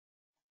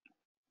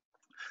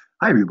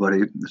Hi,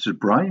 everybody. This is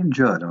Brian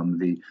Judd. I'm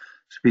the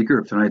speaker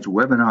of tonight's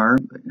webinar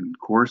and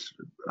course,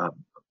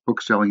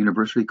 Book Selling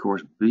University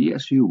course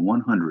BSU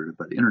 100,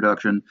 about the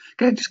introduction,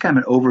 just kind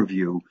of an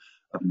overview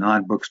of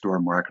non-bookstore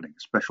marketing,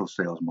 special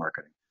sales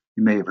marketing.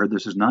 You may have heard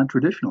this as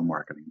non-traditional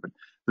marketing, but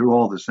they're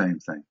all the same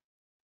thing.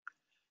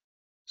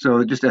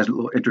 So just as a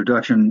little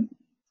introduction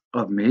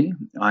of me,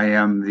 I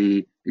am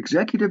the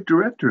executive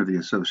director of the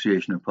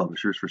Association of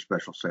Publishers for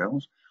Special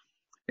Sales.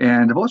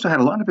 And I've also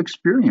had a lot of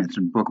experience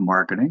in book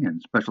marketing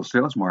and special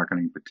sales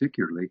marketing,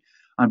 particularly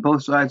on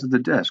both sides of the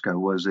desk. I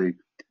was a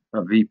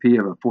VP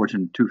of a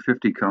Fortune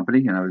 250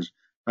 company, and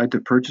I had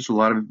to purchase a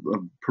lot of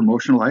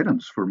promotional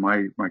items for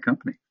my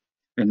company.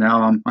 And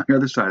now I'm on the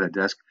other side of the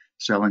desk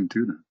selling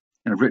to them.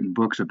 And I've written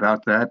books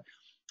about that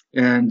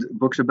and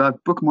books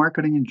about book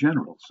marketing in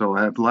general. So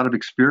I have a lot of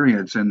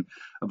experience in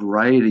a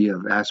variety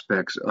of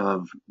aspects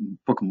of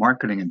book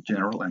marketing in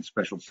general and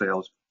special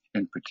sales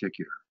in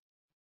particular.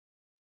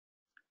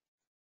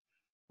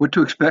 What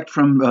to expect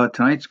from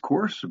tonight's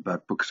course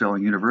about Book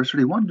Selling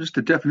University? One, just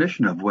a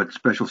definition of what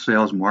special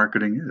sales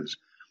marketing is.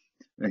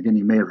 Again,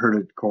 you may have heard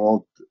it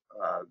called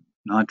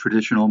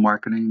non-traditional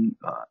marketing,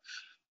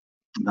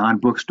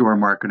 non-bookstore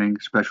marketing,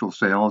 special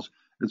sales.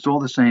 It's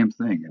all the same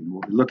thing. And we'll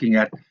be looking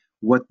at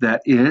what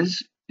that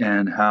is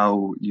and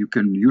how you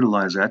can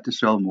utilize that to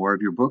sell more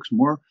of your books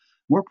more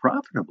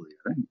profitably,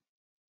 I think.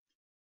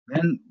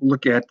 Then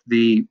look at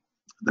the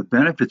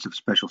benefits of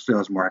special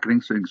sales marketing,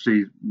 so you can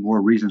see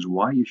more reasons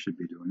why you should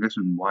be doing this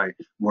and why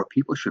more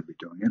people should be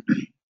doing it.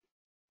 And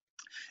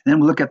then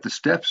we'll look at the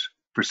steps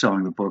for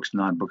selling the books,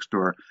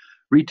 non-bookstore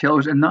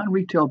retailers and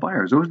non-retail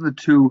buyers. Those are the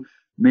two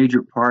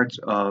major parts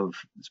of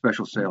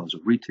special sales,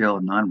 of retail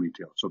and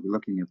non-retail. So we'll be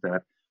looking at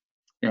that,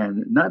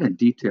 and not in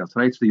detail.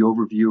 Tonight's the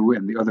overview,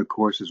 and the other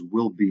courses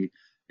will be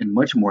in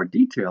much more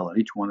detail on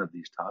each one of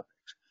these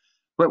topics.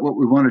 But what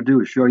we want to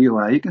do is show you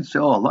how you can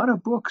sell a lot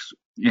of books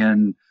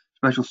in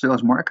special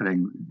sales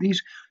marketing.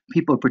 These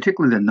people,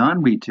 particularly the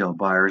non-retail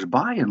buyers,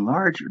 buy in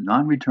large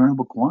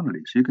non-returnable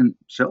quantities. You can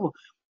sell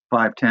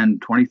 5, 10,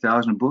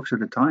 20,000 books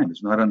at a time.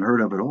 It's not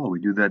unheard of at all. We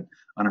do that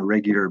on a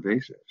regular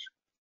basis.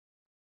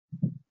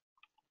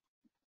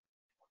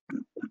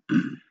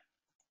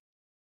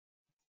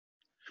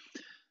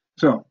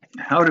 So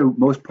how do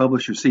most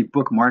publishers see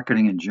book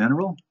marketing in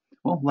general?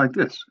 Well, like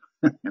this.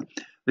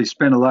 They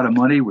spend a lot of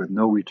money with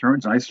no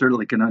returns. I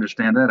certainly can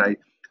understand that.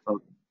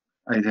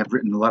 I have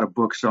written a lot of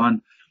books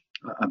on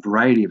a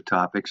variety of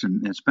topics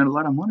and spent a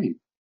lot of money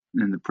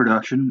in the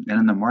production and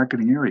in the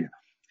marketing area.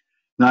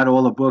 Not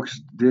all the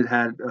books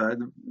had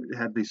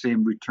the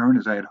same return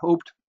as I had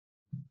hoped,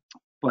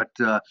 but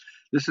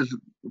this is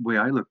the way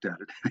I looked at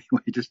it.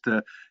 Anyway,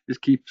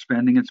 just keep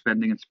spending and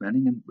spending and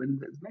spending,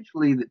 and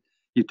eventually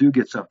you do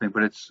get something,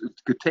 but it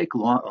could take a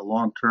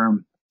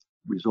long-term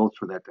results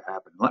for that to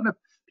happen. A lot of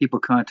people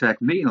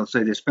contact me and they'll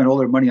say they spent all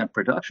their money on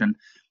production,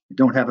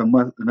 don't have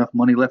enough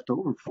money left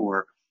over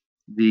for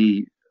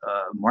the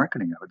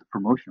marketing of it, the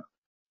promotion of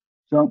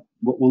it. So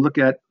what we'll look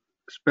at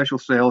special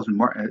sales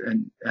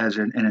and as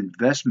an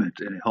investment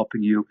in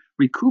helping you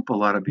recoup a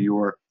lot of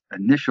your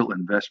initial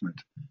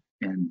investment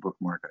in book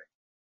marketing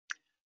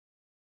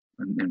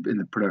in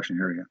the production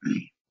area.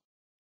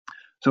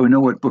 So we know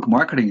what book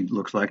marketing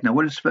looks like. Now,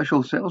 what does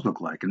special sales look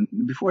like? And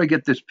before I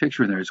get this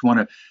picture in there, I just want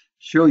to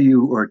show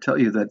you or tell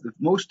you that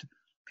most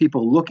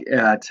people look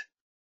at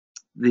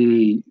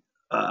the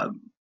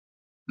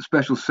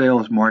special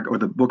sales market or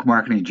the book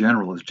marketing in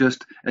general is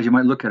just as you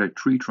might look at a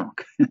tree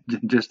trunk. They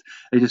just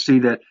see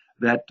that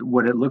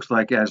what it looks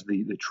like as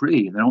the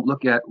tree. They don't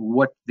look at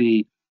what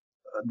the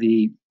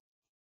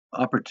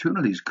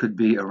opportunities could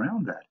be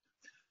around that.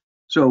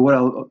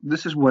 So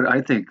this is what I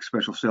think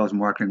special sales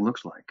marketing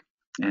looks like.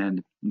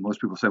 And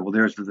most people say, well,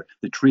 there's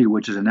the tree,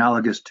 which is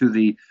analogous to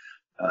the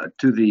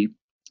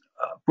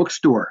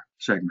bookstore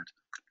segment.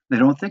 They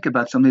don't think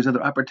about some of these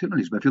other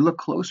opportunities. But if you look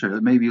closer,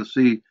 maybe you'll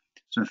see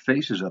some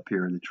faces up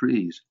here in the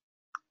trees.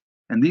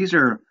 And this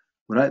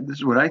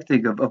is what I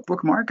think of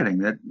book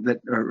marketing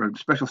or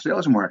special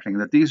sales marketing,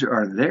 that these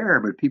are there,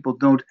 but people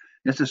don't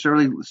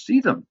necessarily see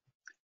them.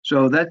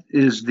 So that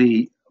is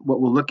what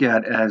we'll look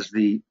at as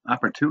the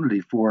opportunity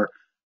for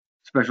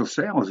special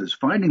sales, is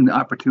finding the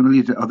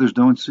opportunities that others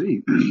don't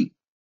see.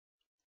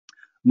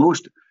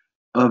 Most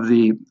of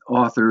the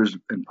authors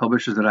and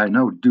publishers that I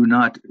know do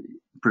not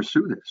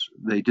pursue this.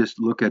 They just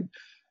look at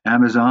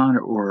Amazon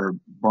or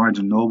Barnes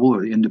and Noble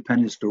or the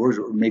independent stores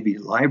or maybe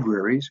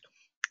libraries,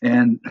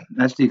 and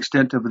that's the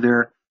extent of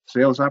their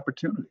sales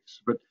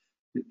opportunities. But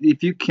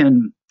if you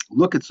can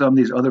look at some of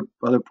these other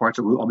parts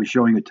that I'll be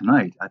showing you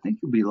tonight, I think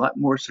you'll be a lot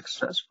more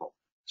successful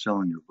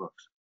selling your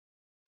books.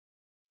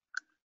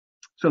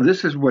 So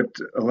this is what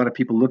a lot of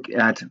people look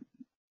at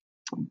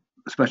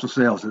special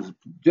sales, is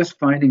just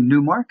finding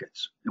new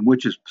markets, and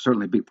which is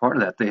certainly a big part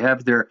of that. They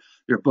have their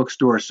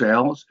bookstore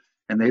sales,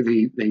 and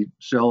they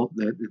sell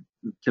the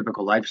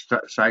typical life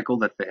cycle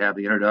that they have: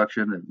 the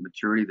introduction, the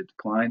maturity, the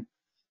decline,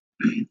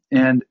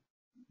 and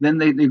then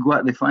they go out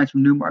and they find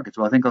some new markets.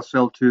 Well, I think I'll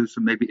sell to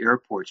some maybe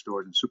airport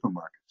stores and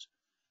supermarkets.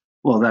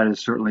 Well, that is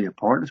certainly a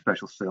part of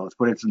special sales,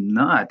 but it's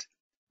not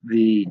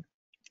the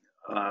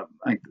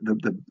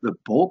the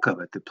bulk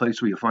of it, the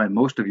place where you find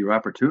most of your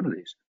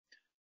opportunities.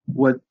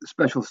 What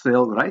special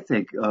sales, what I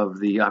think of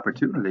the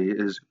opportunity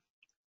is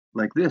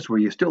like this, where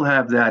you still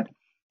have that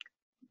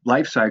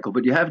life cycle,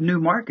 but you have new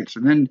markets,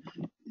 and then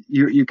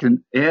you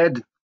can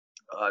add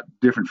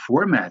different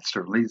formats.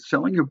 Certainly,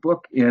 selling your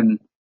book in,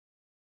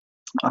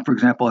 for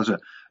example, as a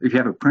if you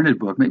have a printed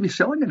book, maybe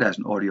selling it as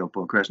an audio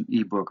book or as an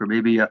ebook, or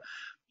maybe a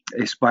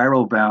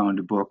spiral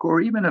bound book,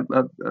 or even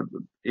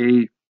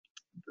a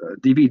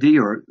DVD,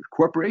 or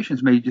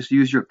corporations may just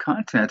use your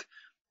content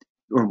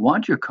or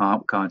want your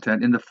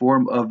content in the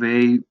form of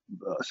a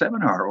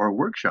seminar or a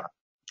workshop.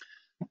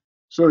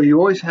 So you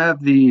always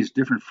have these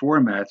different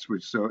formats,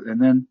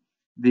 and then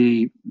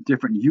the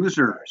different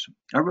users.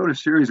 I wrote a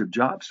series of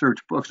job search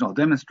books, and I'll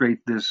demonstrate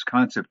this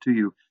concept to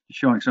you,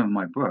 showing some of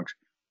my books.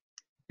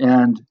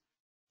 And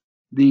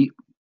the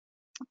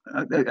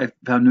I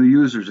found new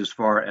users as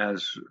far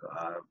as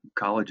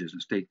colleges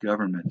and state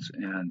governments,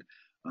 and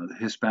the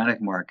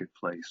Hispanic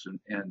marketplace,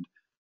 and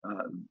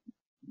uh,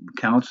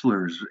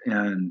 counselors,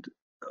 and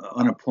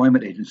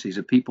unemployment agencies,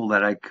 of people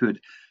that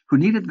who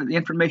needed the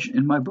information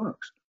in my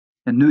books,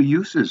 and new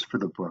uses for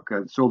the book.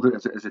 I sold it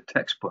as a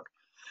textbook.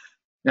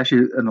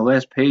 Actually, on the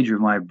last page of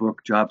my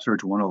book, Job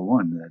Search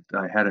 101, that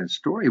I had a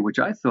story which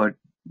I thought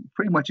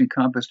pretty much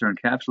encompassed or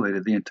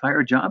encapsulated the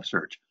entire job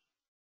search.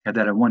 Had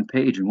that on one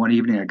page. And one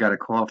evening, I got a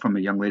call from a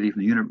young lady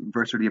from the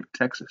University of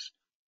Texas,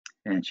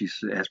 and she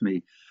asked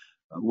me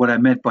what I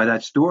meant by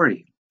that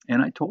story. And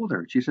I told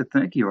her. She said,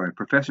 "Thank you. Our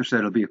professor said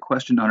it'll be a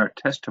question on our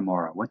test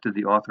tomorrow. What did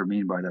the author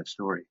mean by that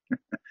story?"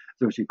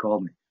 So she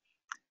called me.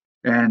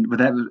 And but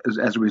that was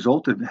as a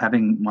result of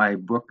having my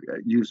book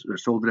used or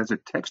sold it as a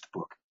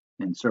textbook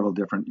in several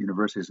different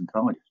universities and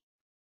colleges.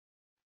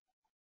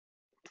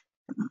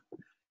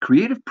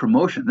 Creative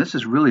promotion. This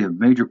is really a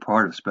major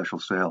part of special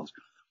sales.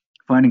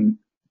 Finding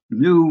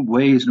new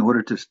ways in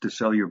order to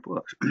sell your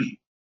books.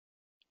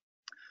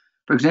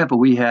 For example,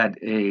 we had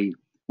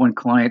one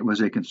client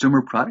was a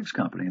consumer products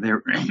company. They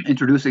were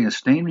introducing a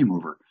stain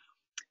remover,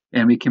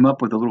 and we came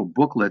up with a little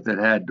booklet that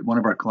had one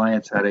of our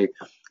clients had a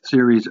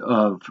series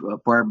of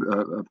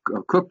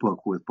a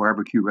cookbook with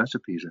barbecue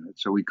recipes in it.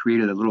 So we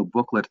created a little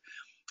booklet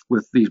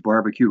with these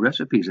barbecue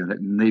recipes in it,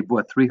 and they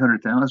bought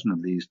 300,000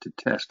 of these to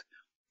test.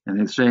 And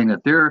they're saying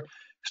that their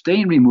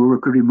stain remover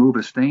could remove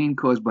a stain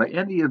caused by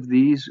any of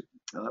these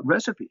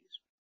recipes.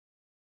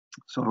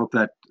 So I hope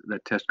that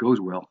test goes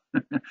well,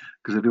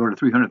 because if you order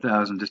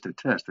 300,000 just to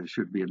test, it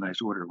should be a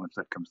nice order once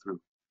that comes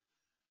through.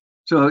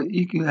 So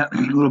you can have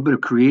a little bit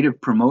of creative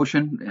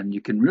promotion, and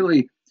you can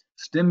really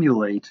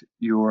stimulate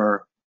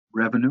your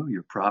revenue,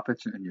 your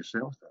profits, and your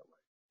sales that way.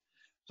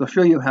 So I'll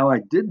show you how I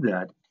did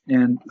that.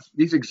 And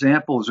these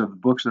examples of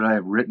books that I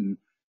have written,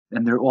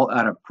 and they're all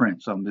out of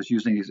print. So I'm just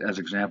using these as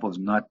examples,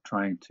 not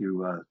trying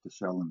to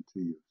sell them to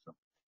you. So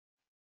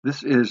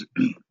this is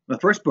the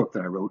first book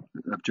that I wrote,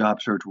 of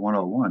Job Search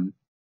 101.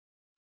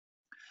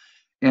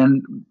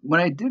 And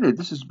when I did it,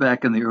 this is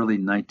back in the early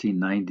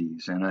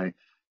 1990s, and I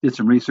did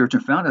some research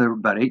and found out there were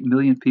about 8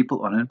 million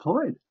people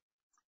unemployed.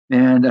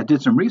 And I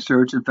did some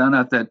research and found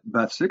out that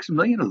about 6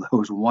 million of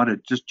those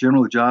wanted just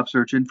general job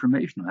search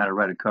information on how to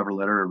write a cover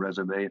letter, a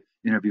resume,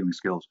 interviewing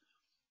skills.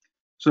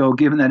 So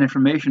given that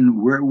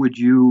information, where would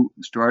you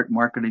start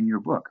marketing your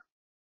book?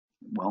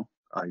 Well,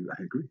 I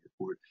agree,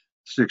 for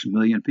 6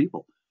 million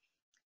people.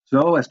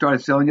 So I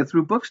started selling it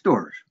through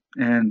bookstores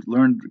and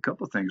learned a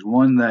couple of things.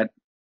 One, that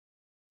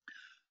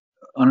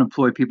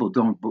unemployed people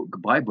don't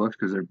buy books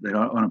because they're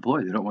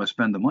unemployed. They don't want to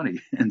spend the money.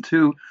 And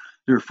two,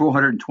 there are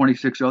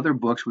 426 other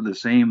books with the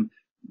same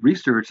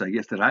research, I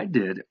guess, that I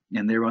did,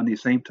 and they were on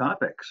these same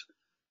topics.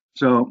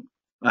 So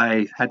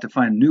I had to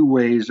find new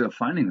ways of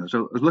finding those.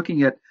 So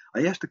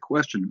I asked the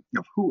question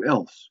of who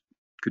else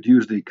could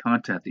use the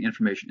content, the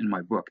information in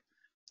my book.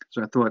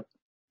 So I thought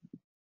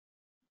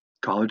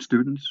college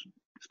students,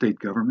 state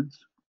governments.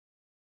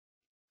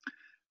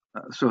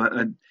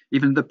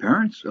 Even the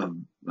parents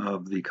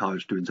of the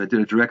college students. I did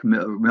a direct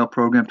mail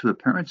program to the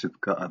parents of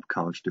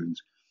college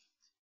students.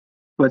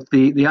 But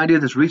the idea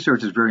of this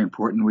research is very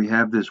important. We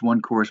have this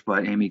one course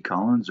by Amy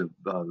Collins of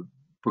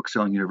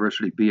Bookselling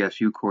University,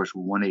 BSU course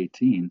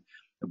 118,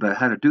 about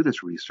how to do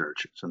this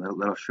research. So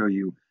that'll show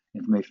you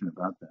information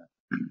about that.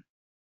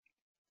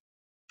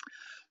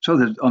 So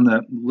on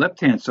the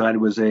left-hand side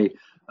was a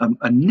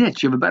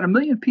niche of about 1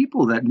 million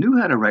people that knew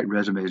how to write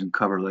resumes and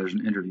cover letters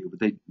and interview, but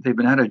they've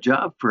been out of a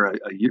job for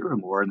a year or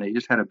more, and they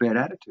just had a bad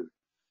attitude.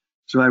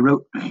 So I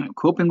wrote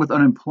Coping with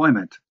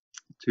Unemployment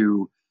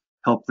to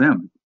help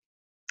them.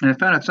 And I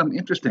found out something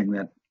interesting,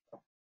 that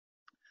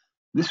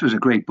this was a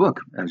great book,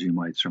 as you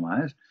might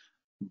surmise,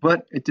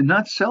 but it did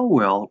not sell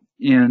well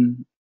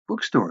in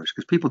bookstores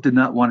because people did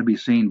not want to be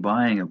seen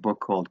buying a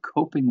book called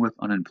Coping with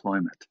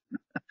Unemployment.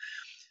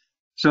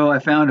 So I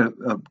found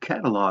a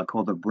catalog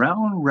called the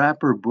Brown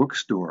Wrapper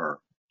Bookstore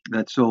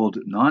that sold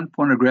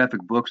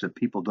non-pornographic books that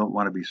people don't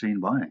want to be seen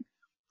buying.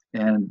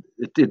 And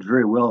it did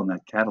very well in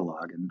that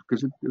catalog, and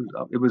because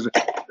it was a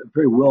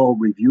very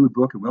well-reviewed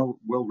book and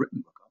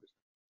well-written book.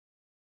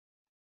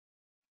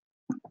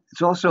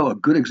 It's also a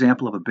good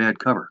example of a bad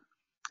cover.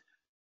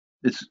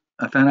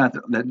 I found out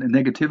that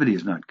negativity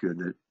is not good,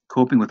 that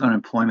coping with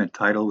unemployment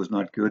title was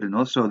not good, and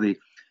also the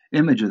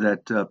image of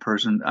that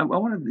person. I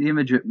wanted the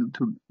image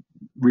to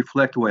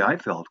reflect the way I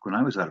felt when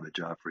I was out of a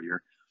job for a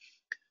year.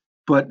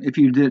 But if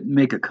you did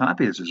make a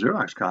copy, it's a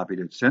Xerox copy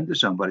to send to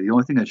somebody, the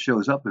only thing that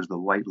shows up is the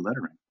white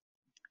lettering.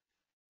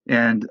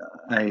 And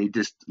I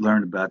just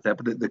learned about that,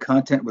 but the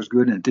content was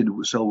good and it did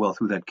so well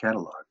through that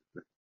catalog.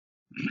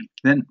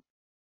 Then on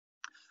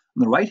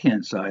the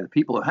right-hand side, the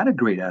people who had a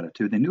great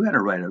attitude, they knew how to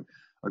write a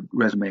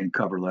resume and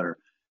cover letter.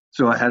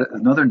 So I had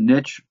another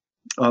niche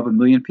of 1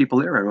 million people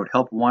there. I wrote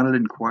help wanted,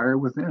 inquire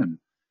within.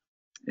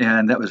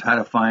 And that was how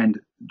to find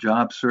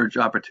job search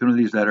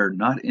opportunities that are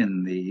not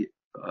in the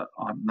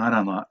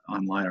not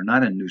online or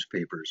not in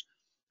newspapers.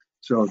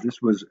 So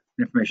this was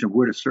information of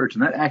where to search,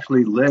 and that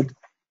actually led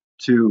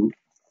to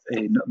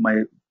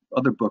my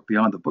other book,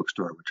 Beyond the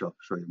Bookstore, which I'll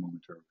show you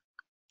momentarily.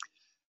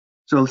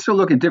 So still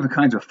look at different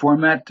kinds of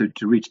format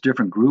to reach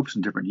different groups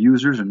and different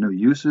users and new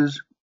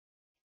uses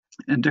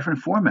and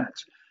different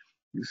formats.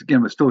 This,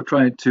 again, we're still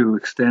trying to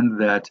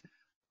extend that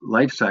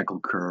life cycle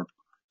curve.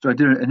 So I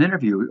did an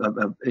interview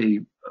of a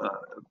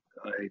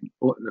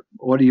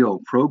audio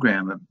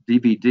program, a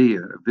DVD,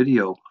 a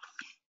video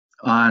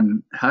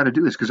on how to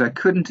do this, because I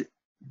couldn't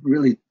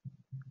really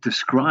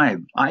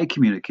describe eye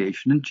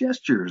communication and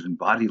gestures and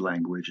body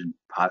language and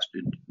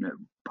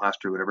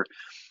posture, whatever.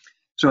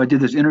 So I did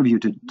this interview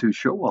to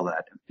show all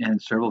that, and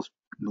a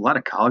lot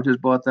of colleges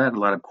bought that, a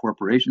lot of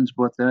corporations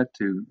bought that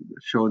to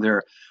show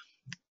their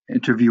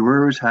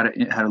interviewers how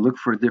to look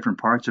for different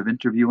parts of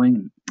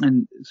interviewing.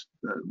 And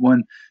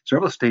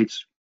several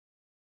states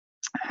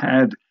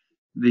had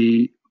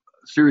the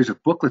series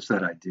of booklets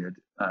that I did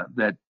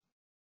that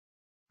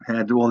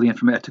had all the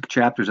information. I took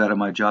chapters out of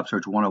my Job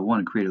Search 101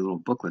 and created little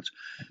booklets.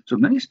 So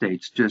many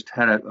states just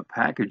had a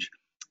package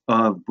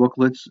of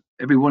booklets.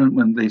 Everyone,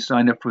 when they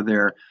signed up for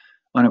their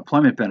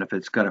unemployment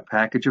benefits, got a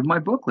package of my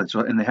booklets,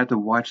 and they had to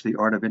watch the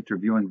Art of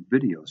Interviewing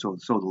video. So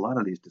it sold a lot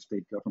of these to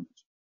state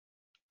governments.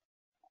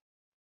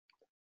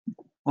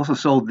 Also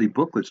sold the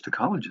booklets to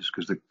colleges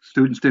because the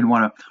students didn't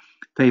want to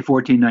pay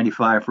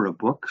 $14.95 for a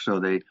book, so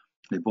they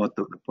bought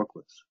the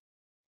booklets.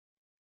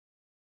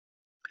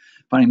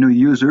 Finding new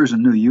users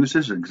and new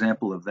uses, an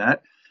example of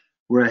that,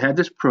 where I had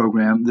this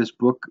program, this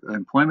book,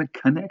 Employment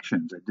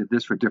Connections. I did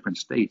this for different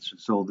states and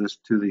sold this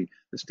to the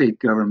state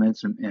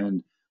governments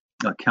and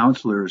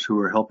counselors who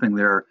were helping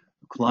their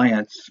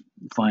clients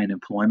find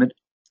employment.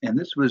 And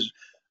this was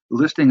a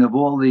listing of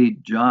all the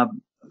job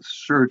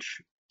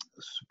search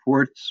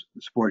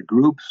support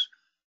groups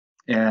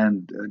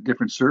and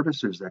different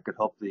services that could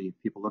help the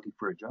people looking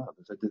for a job.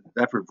 So I did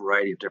that for a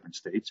variety of different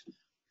states.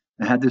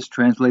 I had this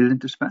translated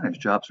into Spanish,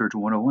 Job Search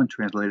 101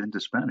 translated into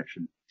Spanish.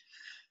 And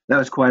that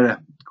was quite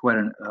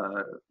an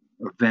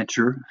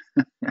venture.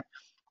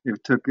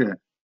 It took a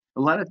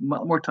lot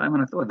more time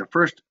than I thought. The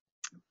first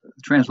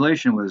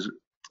translation was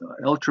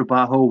El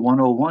Trabajo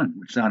 101,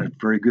 which sounded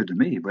very good to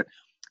me, but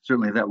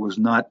certainly that was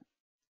not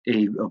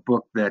a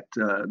book that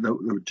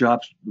the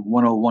Jobs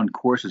 101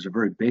 course is a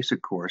very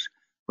basic course,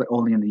 but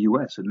only in the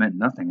U.S. It meant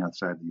nothing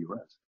outside the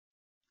U.S.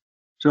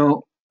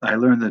 So I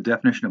learned the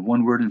definition of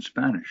one word in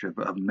Spanish of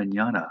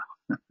mañana.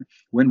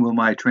 When will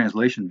my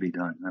translation be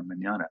done?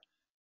 Mañana.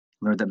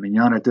 Learned that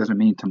mañana doesn't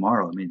mean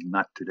tomorrow; it means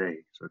not today.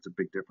 So it's a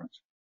big difference.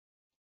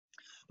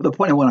 But the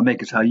point I want to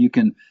make is how you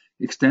can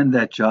extend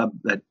that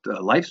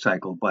life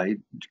cycle by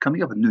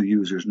coming up with new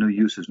users, new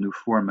uses, new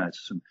formats,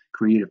 some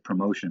creative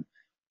promotion,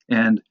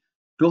 and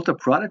built a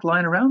product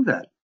line around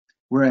that.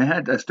 Where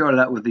I started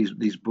out with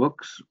these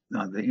books,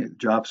 the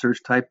job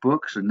search type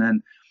books, and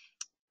then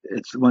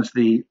once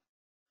the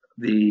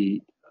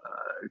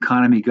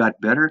economy got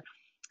better,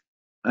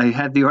 I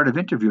had the Art of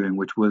Interviewing,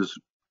 which was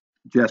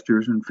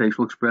gestures and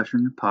facial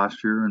expression,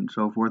 posture, and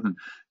so forth. And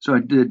so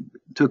I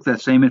took that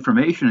same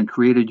information and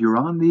created You're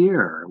on the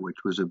Air, which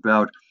was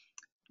about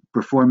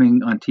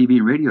performing on TV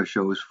and radio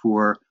shows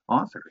for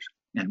authors,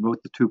 and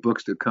wrote the 2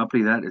 books to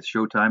accompany that. It's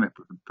Showtime and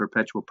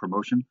Perpetual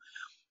Promotion.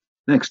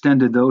 Then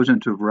extended those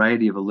into a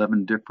variety of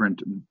 11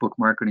 different book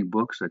marketing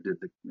books. I did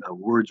the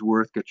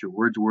Wordsworth, Get Your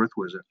Wordsworth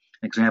was an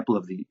example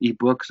of the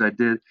ebooks I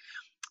did.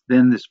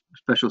 Then this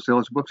special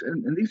sales books,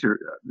 and these are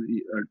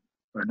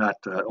not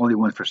only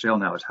one for sale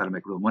now is How to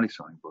Make Real Money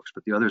Selling Books,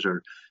 but the others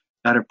are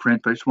out of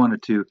print. But I just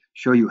wanted to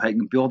show you how you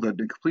can build a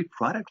complete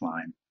product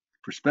line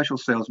for special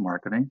sales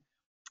marketing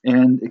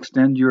and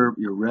extend your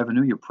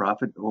revenue, your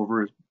profit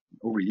over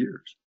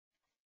years.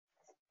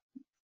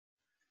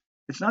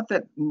 It's not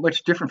that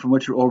much different from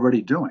what you're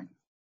already doing.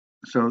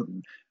 So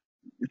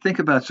think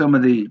about some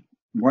of the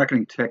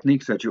marketing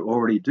techniques that you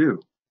already do.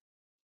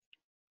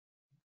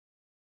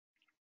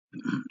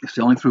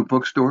 Selling through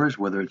bookstores,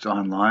 whether it's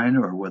online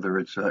or whether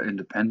it's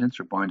independents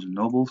or Barnes and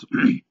Nobles,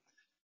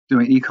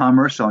 doing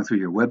e-commerce, selling through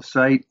your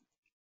website,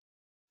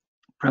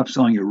 perhaps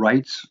selling your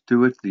rights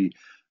to it, the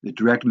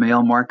direct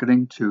mail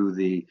marketing to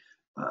the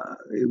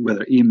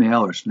whether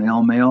email or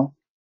snail mail,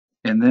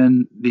 and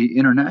then the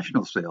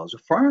international sales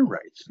of foreign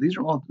rights. These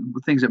are all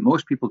things that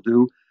most people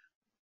do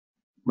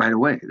right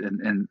away,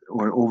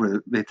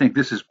 or they think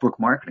this is book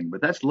marketing,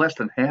 but that's less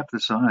than half the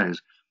size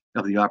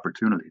of the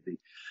opportunity. The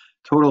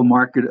total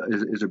market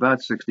is about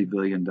 $60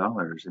 billion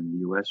in the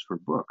U.S. for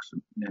books,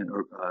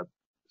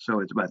 so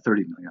it's about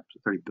 30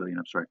 billion.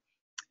 I'm sorry.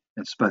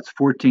 It's about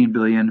 14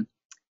 billion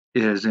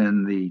is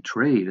in the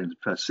trade, and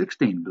about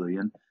 16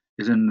 billion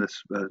is in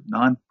this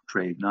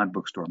non-trade,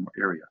 non-bookstore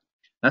area.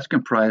 That's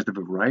comprised of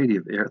a variety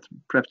of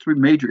perhaps three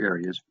major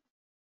areas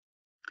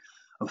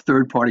of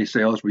third-party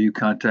sales, where you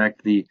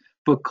contact the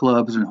book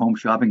clubs and home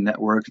shopping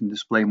networks and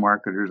display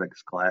marketers like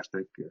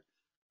Scholastic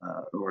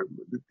or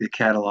the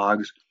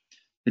catalogs.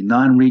 In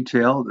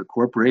non-retail, the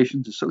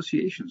corporations,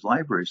 associations,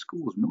 libraries,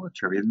 schools,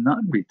 military, and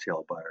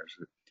non-retail buyers.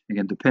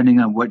 Again, depending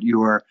on what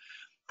your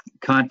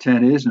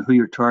content is and who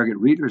your target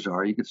readers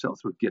are, you can sell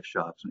through gift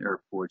shops and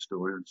airport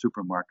stores and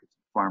supermarkets,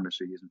 and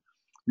pharmacies, and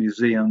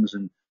museums,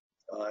 and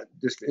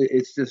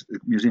it's just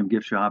museum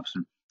gift shops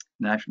and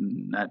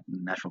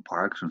national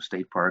parks and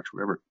state parks,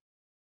 wherever.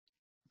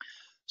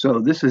 So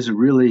this is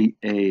really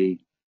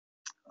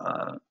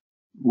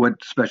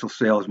what special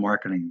sales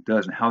marketing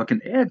does and how it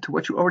can add to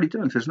what you're already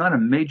doing. So it's not a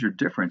major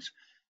difference.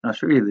 And I'll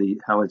show you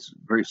how it's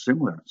very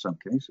similar in some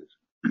cases.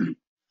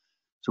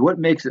 So what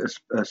makes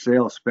a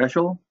sale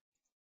special?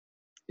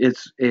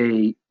 It's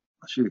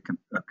I'll show you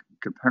a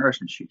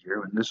comparison sheet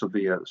here, and this will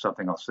be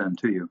something I'll send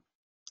to you,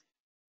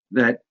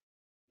 that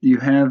you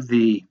have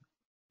the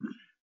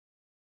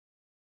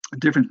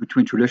difference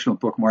between traditional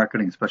book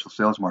marketing and special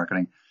sales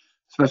marketing.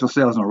 Special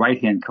sales in the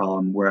right-hand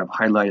column, where I've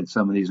highlighted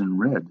some of these in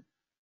red,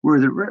 where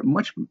there are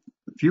much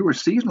fewer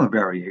seasonal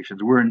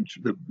variations. Where in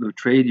the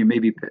trade, you may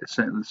be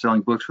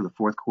selling books for the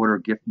fourth quarter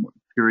gift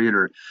period,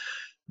 or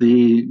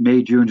the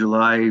May, June,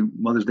 July,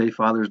 Mother's Day,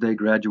 Father's Day,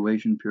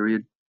 graduation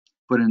period.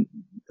 But in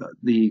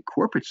the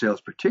corporate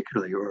sales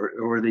particularly,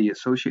 or the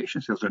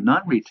association sales, or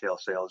non-retail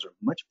sales, are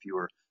much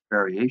fewer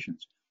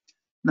variations.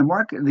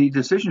 The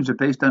decisions are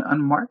based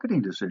on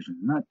marketing decisions,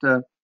 not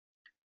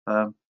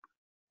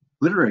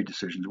literary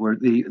decisions. Where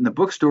in the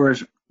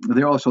bookstores,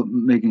 they're also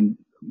making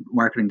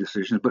marketing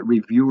decisions, but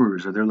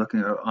reviewers, or they're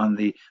looking on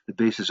the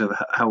basis of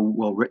how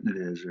well written it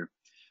is.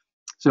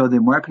 So the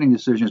marketing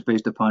decision is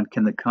based upon,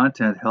 can the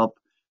content help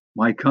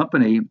my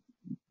company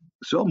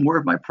sell more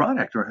of my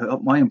product, or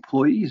help my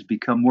employees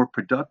become more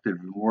productive,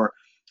 more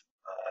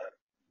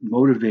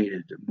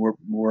motivated,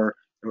 more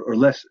or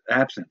less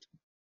absent.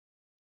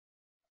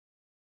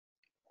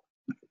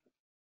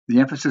 The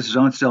emphasis is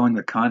on selling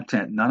the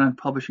content, not on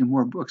publishing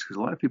more books, because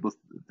a lot of people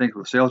think,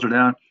 well, sales are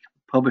down,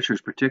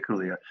 publishers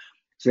particularly,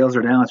 sales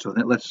are down, so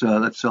let's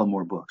sell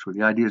more books. Well,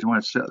 the idea is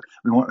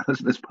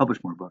let's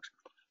publish more books.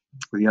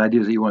 Well, the idea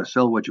is that you want to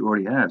sell what you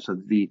already have. So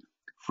the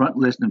front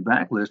list and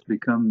back list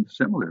become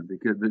similar,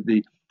 because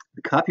the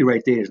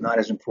copyright date is not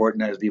as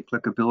important as the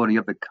applicability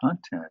of the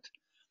content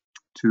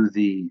to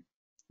the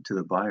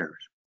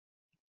buyers.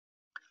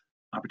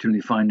 Opportunity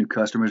to find new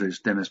customers, I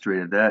just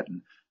demonstrated that.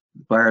 And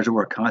buyers are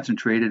more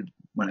concentrated.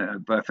 When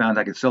I found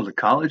I could sell to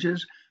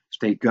colleges,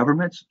 state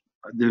governments,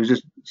 there's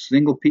just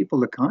single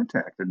people to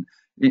contact, and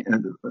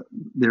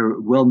they're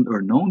well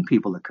or known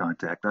people to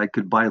contact. I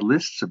could buy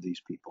lists of these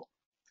people,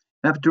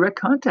 have direct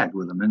contact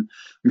with them. And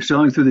you're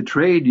selling through the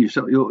trade,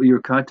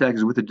 your contact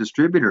is with the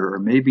distributor, or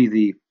maybe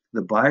the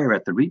buyer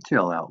at the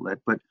retail outlet.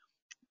 But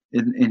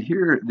in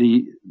here,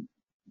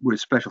 with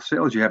special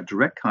sales, you have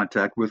direct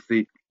contact with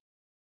the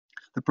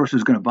person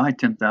who's going to buy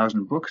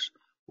 10,000 books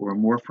or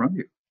more from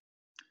you.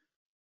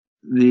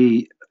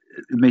 It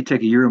may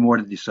take a year or more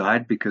to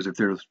decide, because if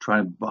they're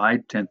trying to buy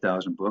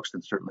 10,000 books,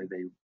 then certainly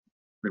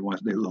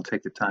they'll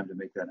take the time to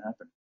make that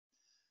happen.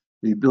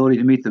 The ability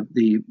to meet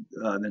the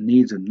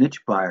needs of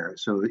niche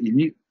buyers. So the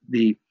unique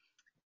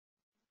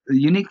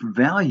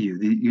value,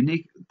 the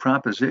unique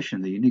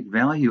proposition, the unique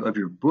value of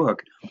your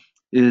book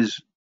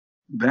is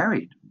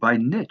varied by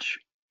niche,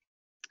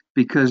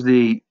 because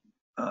they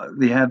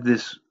have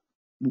this,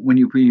 when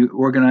you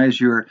organize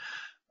your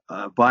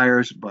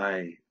buyers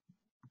by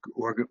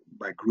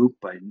group,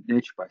 by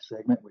niche, by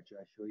segment, which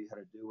I show you how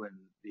to do in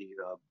the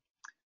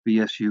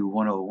BSU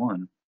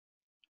 101,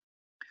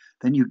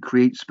 then you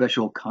create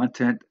special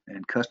content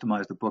and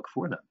customize the book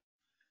for them.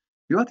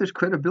 The author's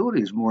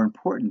credibility is more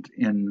important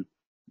in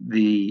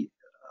the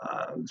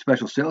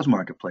special sales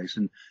marketplace.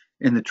 And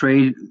in the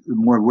trade, the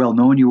more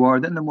well-known you are,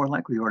 then the more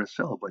likely you are to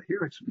sell. But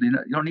here, you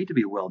don't need to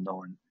be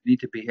well-known. You need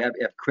to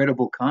have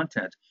credible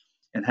content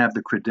and have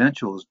the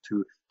credentials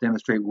to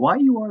demonstrate why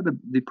you are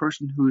the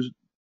person who's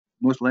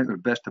most likely or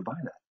best to buy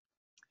that.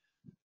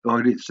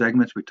 Targeted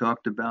segments we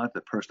talked about,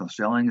 the personal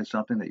selling is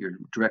something that you're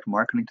direct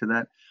marketing to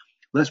that.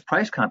 Less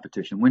price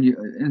competition. When you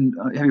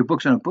have your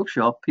books on a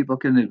bookshelf, people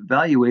can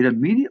evaluate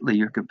immediately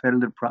your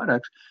competitive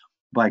products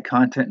by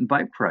content and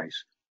by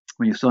price.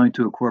 When you're selling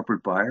to a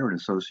corporate buyer, an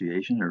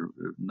association, or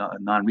a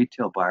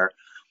non-retail buyer,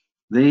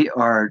 they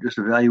are just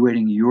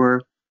evaluating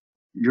your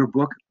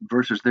book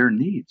versus their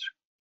needs.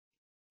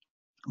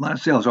 A lot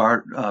of sales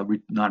are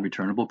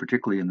non-returnable,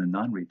 particularly in the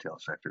non-retail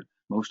sector.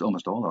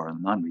 Almost all are in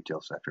the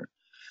non-retail sector.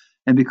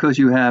 And because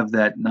you have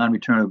that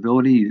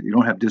non-returnability, you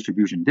don't have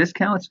distribution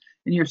discounts,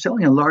 and you're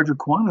selling in larger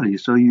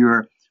quantities, so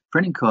your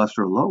printing costs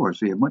are lower,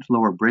 so you have much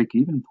lower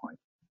break-even point.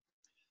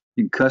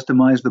 You can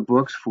customize the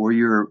books for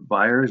your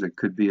buyers. It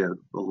could be a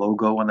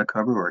logo on the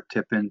cover or a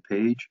tip-in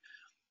page,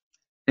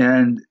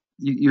 and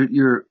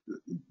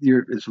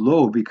it's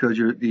low because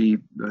the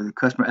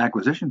customer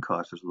acquisition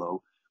cost is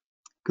low.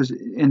 Because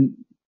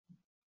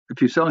if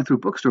you're selling through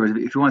bookstores,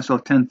 if you want to sell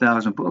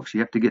 10,000 books,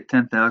 you have to get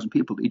 10,000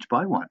 people to each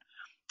buy one.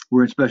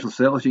 Where in special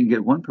sales, you can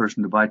get one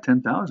person to buy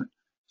 10,000.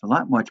 It's a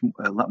lot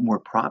more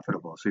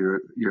profitable. So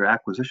your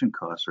acquisition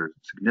costs are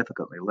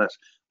significantly less,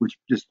 which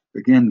just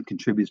again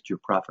contributes to your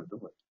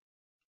profitability.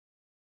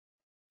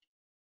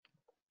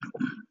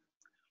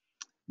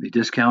 The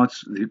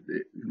discounts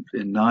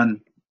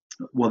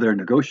they're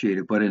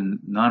negotiated, but in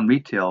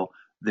non-retail,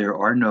 there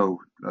are no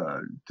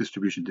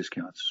distribution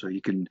discounts. So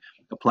you can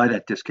apply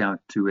that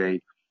discount to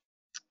a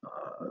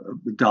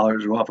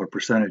dollars off or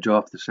percentage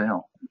off the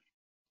sale.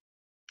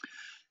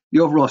 The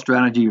overall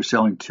strategy, you're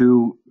selling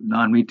to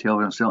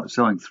non-retailers and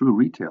selling through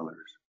retailers.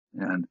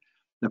 And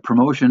the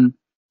promotion,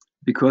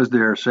 because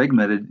they're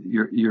segmented,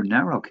 you're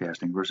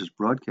narrowcasting versus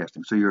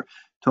broadcasting. So you're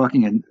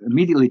talking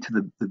immediately to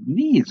the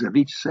needs of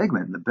each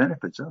segment and the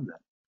benefits of that.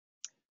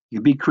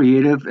 You be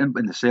creative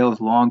in the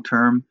sales long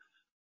term,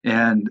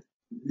 and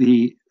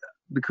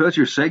because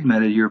you're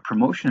segmented, your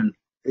promotion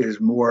is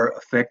more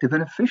effective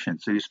and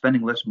efficient. So you're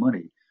spending less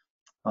money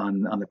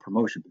on the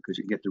promotion because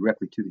you get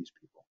directly to these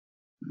people.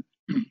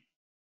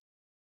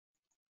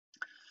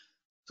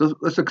 So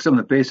let's look at some of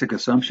the basic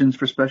assumptions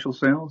for special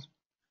sales.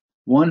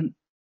 One,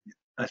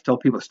 I tell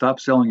people, stop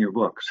selling your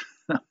books.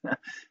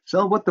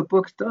 Sell what the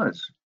book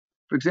does.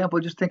 For example,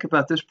 just think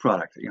about this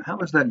product. How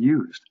is that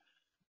used?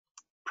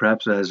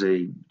 Perhaps as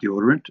a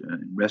deodorant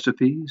and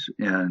recipes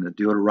and a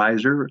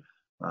deodorizer,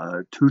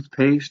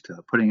 toothpaste,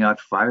 putting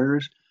out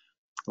fires,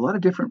 a lot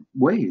of different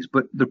ways.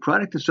 But the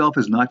product itself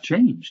has not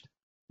changed.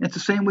 It's the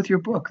same with your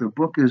book. The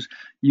book is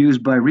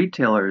used by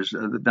retailers,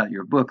 not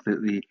your book.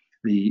 The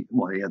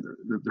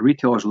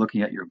retailers are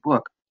looking at your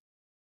book,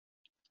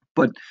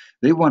 but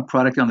they want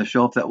product on the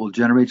shelf that will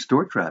generate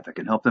store traffic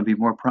and help them be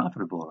more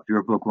profitable. If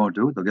your book won't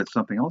do it, they'll get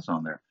something else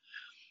on there.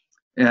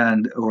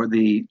 Or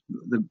the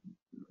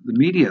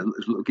media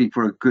is looking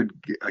for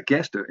a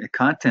guest, a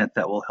content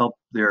that will help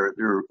their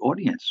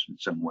audience in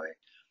some way.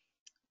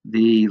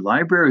 The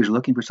library is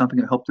looking for something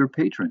to help their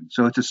patrons.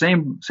 So it's the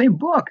same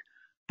book,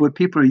 but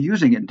people are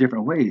using it in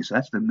different ways.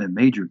 That's the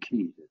major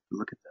key to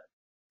look at that.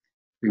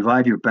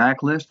 Revive your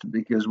backlist,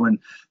 because when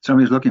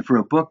somebody's looking for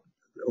a book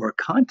or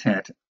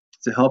content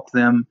to help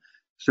them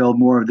sell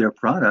more of their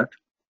product,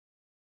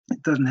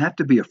 it doesn't have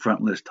to be a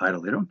front list title.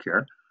 They don't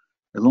care.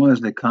 As long as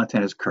the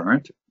content is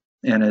current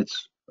and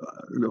it's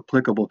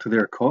applicable to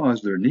their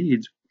cause, their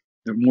needs,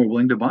 they're more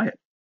willing to buy it.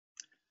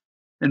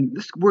 And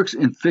this works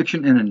in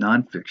fiction and in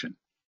nonfiction.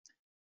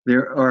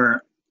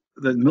 The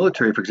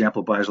military, for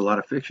example, buys a lot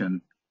of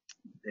fiction,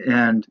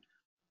 and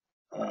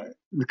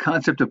the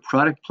concept of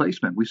product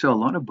placement. We sell a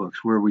lot of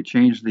books where we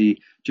change the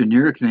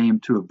generic name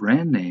to a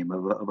brand name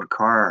of a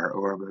car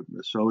or of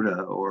a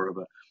soda or of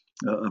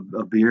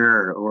a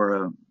beer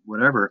or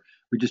whatever.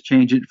 We just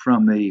change it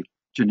from a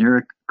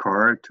generic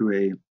car to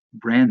a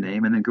brand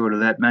name, and then go to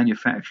that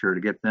manufacturer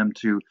to get them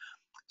to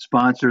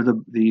sponsor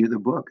the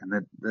book,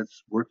 and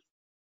that's worked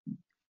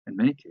in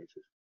many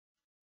cases.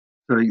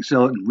 So you can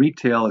sell it in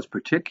retail is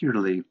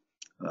particularly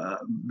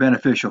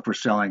beneficial for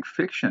selling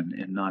fiction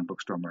in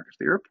non-bookstore markets.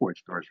 The airport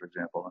stores, for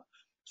example,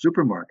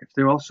 supermarkets,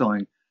 they're all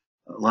selling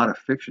a lot of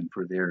fiction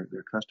for their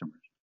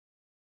customers.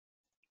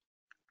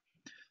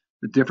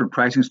 The different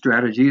pricing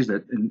strategies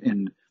that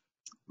in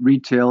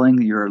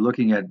retailing, you're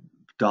looking at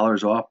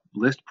dollars off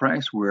list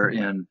price, where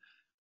in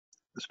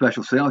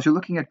special sales, you're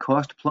looking at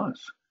cost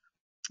plus.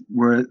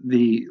 Where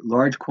the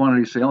large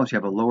quantity sales, you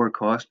have a lower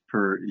cost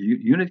per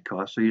unit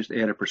cost, so you just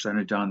add a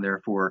percentage on there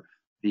for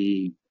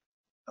the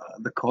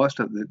cost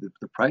of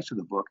the price of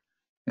the book,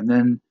 and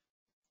then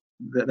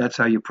that's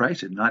how you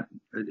price it. Not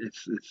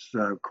it's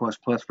cost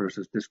plus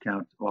versus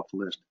discount off the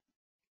list.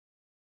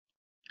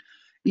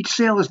 Each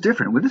sale is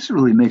different. Well, this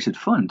really makes it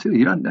fun too.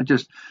 You're not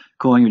just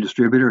calling your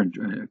distributor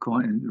and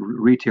calling a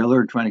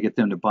retailer and trying to get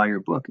them to buy your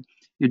book.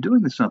 You're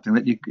doing something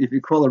that if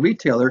you call a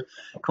retailer,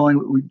 calling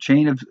a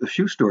chain of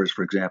shoe stores,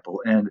 for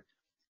example, and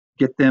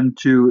get them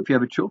to, if you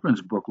have a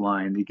children's book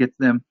line, you get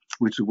them,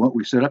 which is what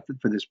we set up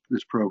for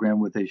this program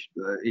with a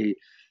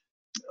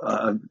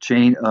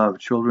chain of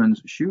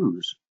children's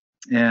shoes,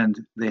 and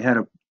they had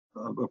a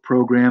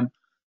program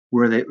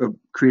where they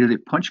created a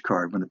punch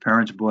card. When the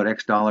parents bought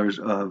X dollars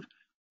of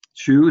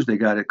shoes, they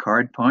got a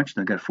card punch.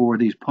 They got 4 of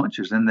these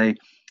punches, and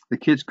the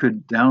kids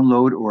could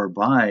download or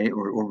buy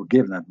or were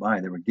given, not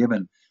buy, they were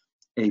given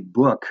a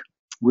book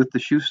with the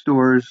shoe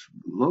store's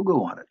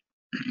logo on it.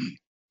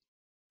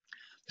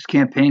 This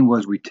campaign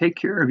was, "We take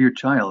care of your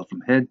child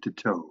from head to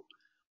toe,"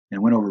 and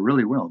it went over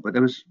really well. But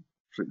that's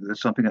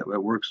something that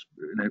works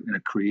in a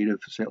creative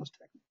sales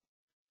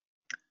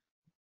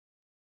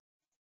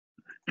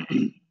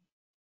technique.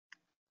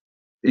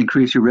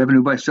 Increase your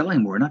revenue by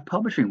selling more, not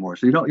publishing more.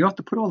 So you don't have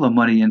to put all the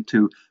money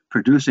into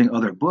producing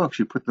other books.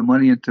 You put the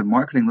money into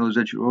marketing those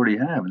that you already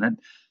have, and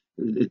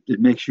It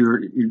makes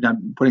you're not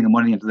putting the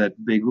money into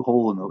that big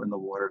hole in the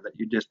water, that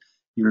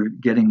you're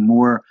getting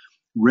more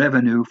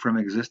revenue from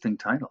existing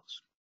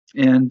titles.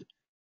 And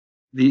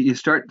you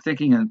start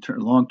thinking in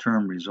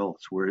long-term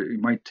results, where it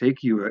might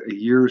take you a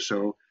year or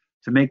so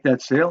to make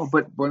that sale,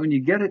 but when you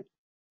get it,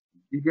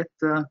 you get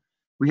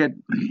we had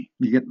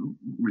you get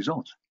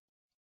results.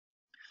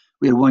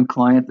 We had one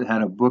client that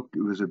had a book.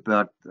 It was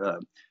about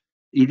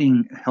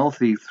eating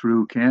healthy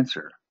through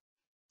cancer,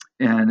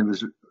 and it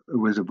was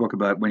a book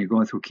about when you're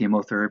going through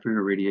chemotherapy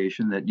or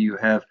radiation, that you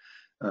have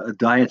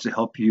diets that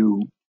help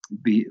you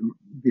be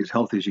as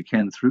healthy as you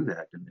can through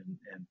that. And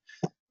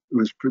it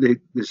was pretty.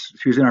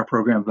 She was in our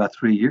program about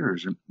 3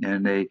 years,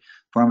 and a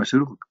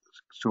pharmaceutical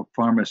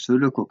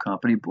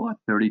company bought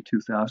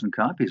 32,000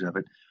 copies of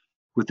it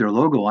with their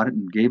logo on it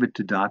and gave it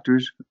to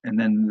doctors, and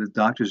then the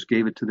doctors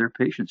gave it to their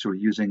patients who were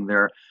using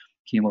their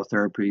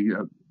chemotherapy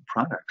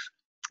products.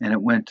 And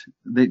it went,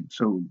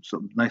 so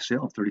nice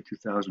sale of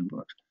 32,000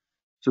 books.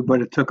 So,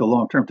 but it took a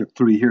long term, it took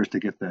 3 years to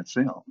get that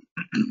sale.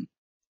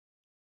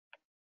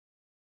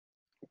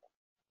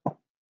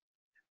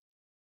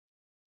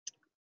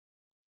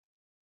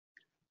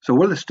 So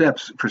what are the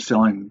steps for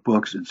selling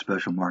books in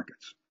special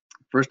markets?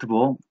 First of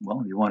all,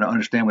 well, you want to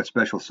understand what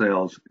special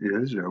sales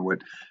is, or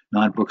what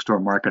non-bookstore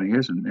marketing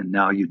is, and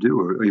now you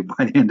do, or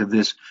by the end of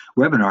this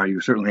webinar,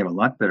 you certainly have a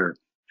lot better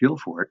feel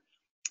for it.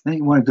 Then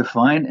you want to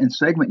define and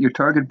segment your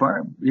target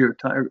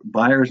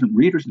buyers and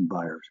readers and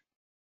buyers.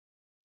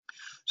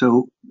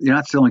 So you're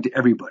not selling to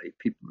everybody.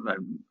 People, I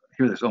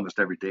hear this almost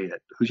every day.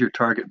 Who's your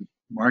target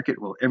market?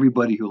 Well,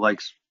 everybody who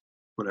likes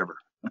whatever.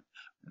 It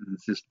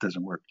just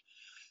doesn't work.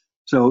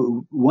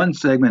 So one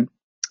segment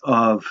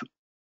of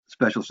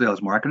special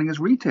sales marketing is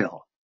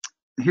retail.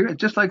 Here,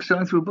 just like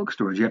selling through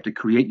bookstores, you have to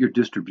create your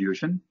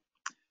distribution,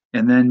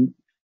 and then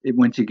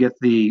once you get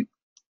the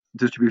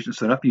distribution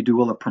set up, you do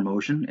all the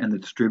promotion, and the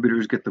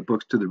distributors get the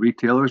books to the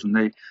retailers, and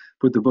they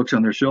put the books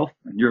on their shelf,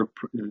 and your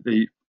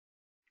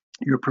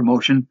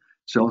promotion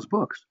sells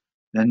books.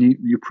 Then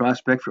you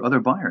prospect for other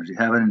buyers. You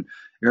have it in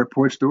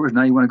airport stores.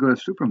 Now you want to go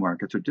to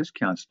supermarkets or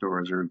discount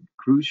stores or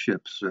cruise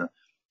ships,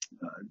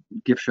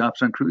 gift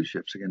shops on cruise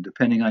ships. Again,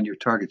 depending on your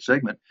target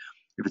segment.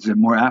 If it's a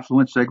more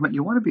affluent segment,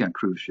 you want to be on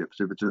cruise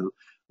ships. If it's a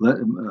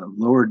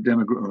lower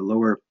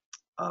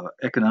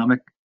economic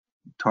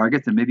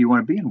target, then maybe you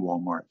want to be in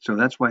Walmart. So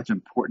that's why it's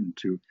important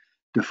to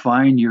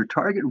define your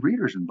target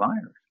readers and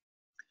buyers.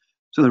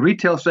 So the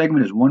retail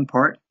segment is one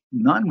part,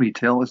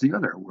 non-retail is the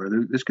other, where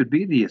this could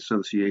be the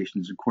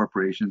associations and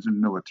corporations and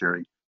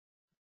military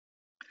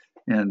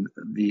and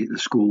the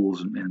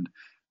schools and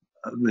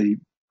the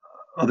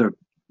other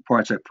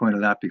parts I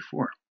pointed out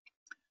before.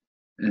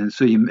 And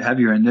so you have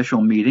your initial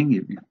meeting,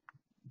 you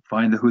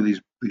find who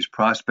these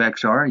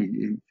prospects are,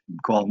 you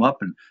call them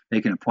up and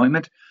make an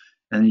appointment,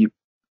 and you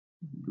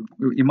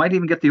might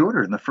even get the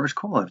order in the first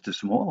call. If it's a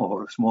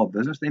small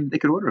business, they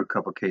could order a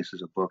couple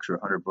cases of books, or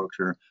 100 books,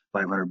 or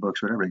 500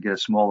 books, whatever. You get a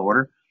small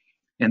order,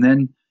 and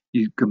then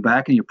you come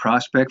back and you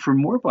prospect for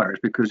more buyers,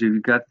 because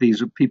you've got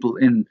these people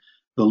in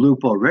the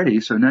loop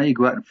already. So now you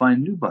go out and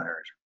find new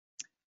buyers.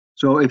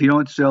 So if you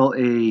don't sell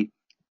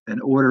an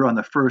order on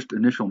the first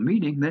initial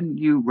meeting, then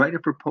you write a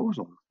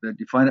proposal. That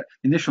you find out.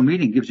 Initial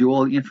meeting gives you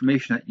all the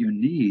information that you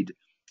need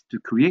to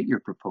create your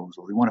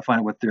proposal. You want to find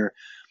out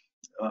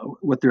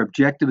what their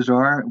objectives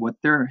are,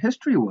 what their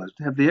history was.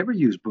 Have they ever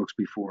used books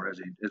before as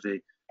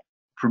a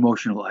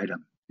promotional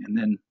item? And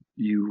then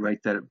you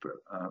write that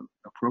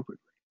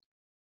appropriately.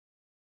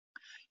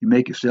 You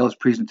make a sales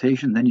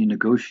presentation, then you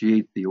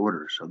negotiate the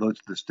order. So those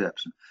are the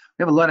steps.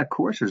 We have a lot of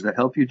courses that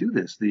help you do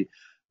this.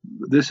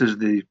 This is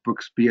the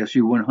books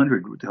BSU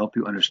 100 to help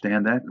you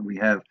understand that. And we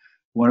have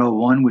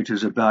 101, which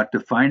is about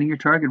defining your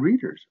target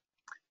readers.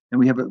 And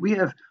we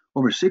have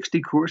over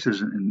 60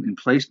 courses in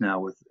place now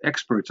with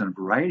experts on a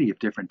variety of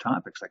different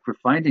topics, like for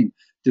finding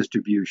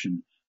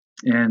distribution,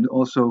 and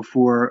also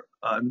for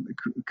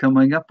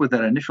coming up with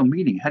that initial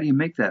meeting. How do you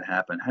make that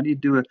happen? How do you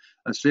do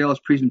a sales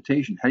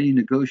presentation? How do you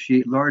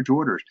negotiate large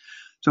orders?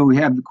 So we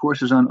have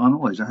courses on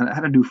all these, how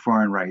to do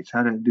foreign rights,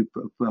 how to do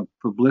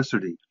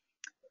publicity,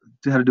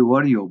 how to do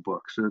audio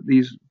books,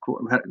 the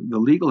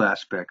legal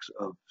aspects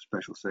of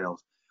special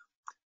sales.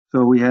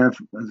 So we have,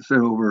 as I said,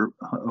 over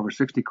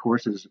 60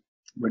 courses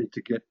ready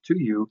to get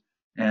to you,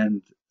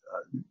 and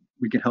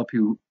we can help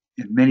you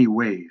in many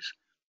ways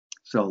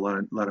sell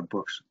a lot of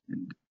books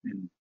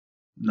in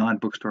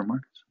non-bookstore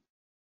markets.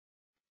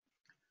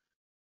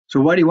 So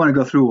why do you want to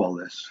go through all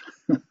this?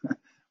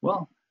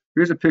 Well,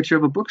 here's a picture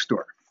of a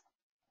bookstore.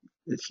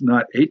 It's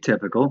not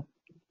atypical,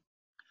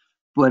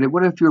 but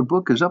what if your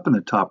book is up in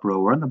the top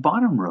row or on the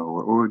bottom row,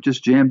 or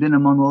just jammed in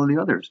among all the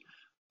others?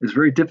 It's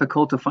very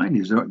difficult to find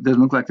these. It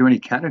doesn't look like there are any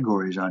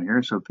categories on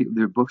here, so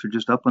their books are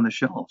just up on the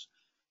shelves.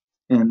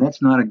 And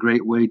that's not a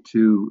great way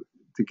to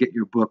get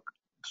your book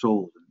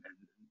sold. And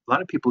a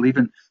lot of people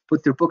even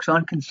put their books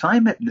on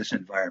consignment in this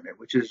environment,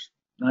 which is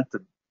not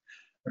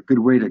a good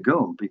way to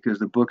go, because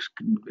the books,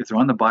 if they're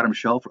on the bottom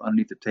shelf or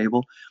underneath the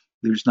table,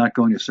 they're just not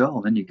going to sell.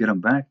 And then you get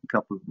them back a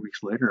couple of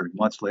weeks later or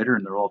months later,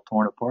 and they're all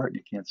torn apart and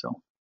you can't sell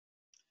them.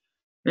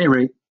 At any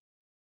rate,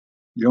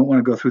 You don't want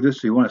to go through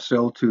this, so you want to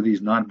sell to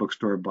these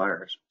non-bookstore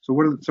buyers. So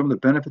what are some of the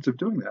benefits of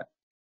doing that?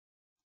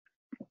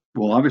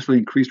 Well, obviously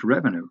increased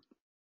revenue.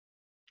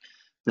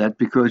 That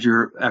because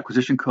your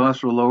acquisition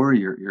costs are lower,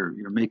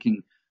 you're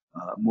making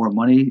more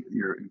money,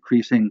 you're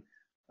increasing,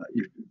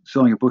 you're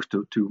selling your books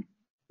to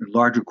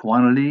larger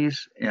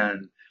quantities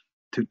and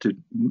to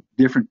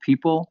different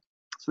people.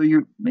 So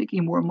you're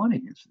making more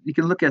money. You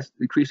can look at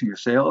increasing your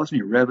sales and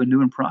your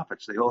revenue and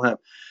profits. They all have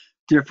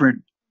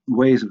different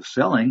ways of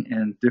selling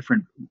and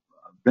different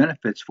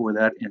benefits for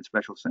that in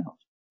special sales.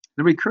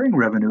 The recurring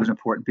revenue is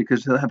important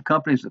because they'll have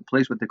companies that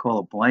place what they call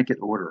a blanket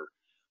order.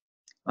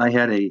 I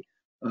had a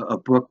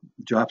book,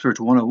 Job Search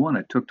 101,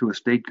 I took to a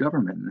state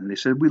government, and they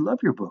said, "We love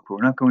your book, but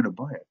we're not going to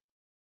buy it."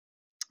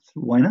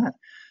 So why not?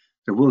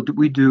 So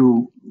we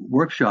do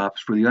workshops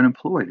for the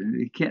unemployed, and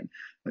you can't.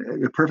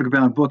 A perfect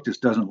bound book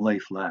just doesn't lay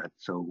flat,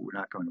 so we're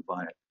not going to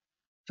buy it.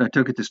 So I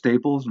took it to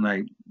Staples and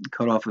I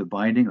cut off the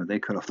binding, or they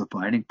cut off the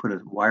binding, put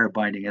a wire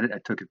binding in it. I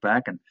took it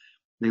back, and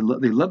they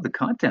loved the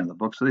content of the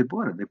book, so they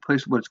bought it. They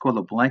placed what's called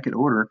a blanket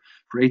order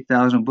for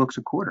 8,000 books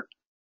a quarter.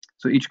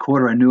 So each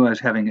quarter, I knew I was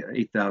having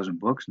 8,000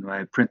 books, and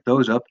I print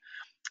those up,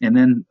 and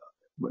then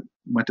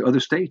went to other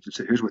states and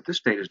said, "Here's what this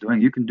state is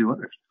doing. You can do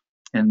others."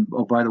 And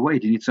oh, by the way,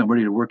 do you need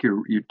somebody to work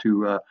your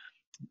to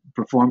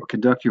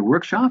conduct your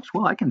workshops?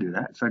 Well, I can do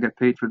that. So I got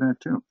paid for that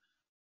too.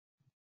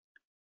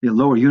 You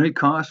lower unit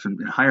costs and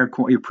higher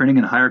you're printing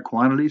in higher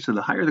quantities. So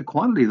the higher the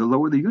quantity, the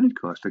lower the unit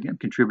cost. Again,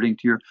 contributing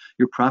to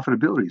your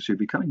profitability. So you're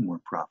becoming more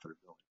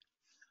profitable.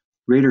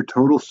 Greater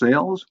total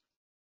sales.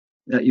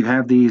 That you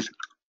have these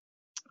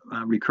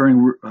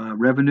recurring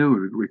revenue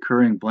or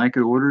recurring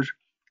blanket orders.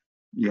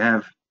 You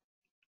have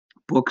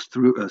books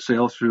through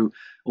sales through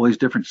all these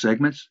different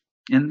segments,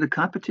 and the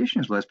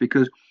competition is less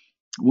because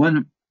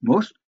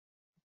most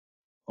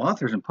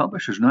authors and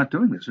publishers are not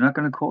doing this. They're not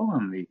going to call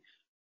on the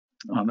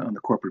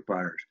corporate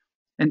buyers.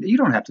 And you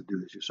don't have to do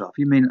this yourself.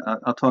 You mean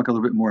I'll talk a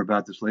little bit more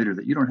about this later.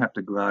 That you don't have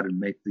to go out and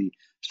make the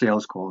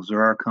sales calls.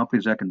 There are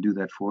companies that can do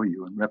that for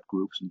you, and rep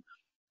groups, and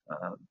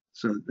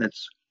so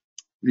that's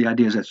the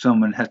idea is that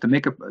someone has to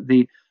make up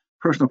the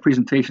personal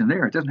presentation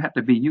there. It doesn't have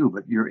to be you,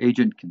 but your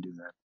agent can do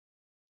that.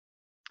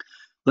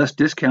 Less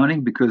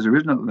discounting because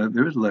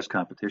there is less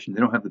competition.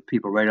 They don't have the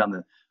people right on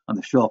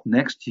the shelf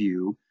next to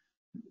you,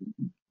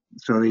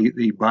 so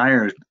the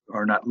buyers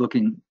are not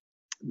looking.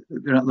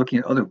 They're not looking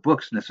at other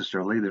books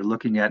necessarily. They're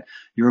looking at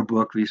your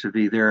book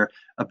vis-a-vis their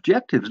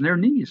objectives and their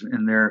needs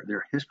and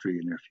their history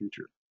and their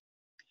future.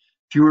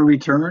 Fewer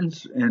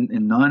returns in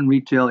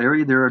non-retail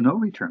area. There are no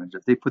returns.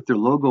 If they put their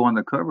logo on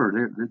the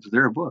cover, it's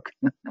their book,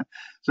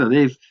 so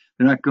they're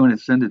not going to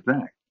send it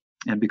back.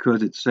 And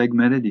because it's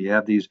segmented, you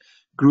have these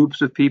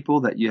groups of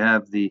people that you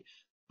have the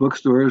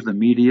bookstores, the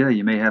media.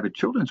 You may have a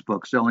children's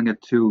book selling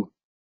it to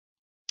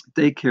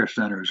daycare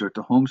centers or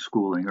to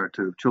homeschooling or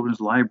to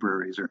children's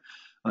libraries or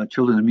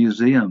children's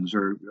museums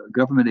or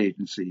government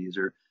agencies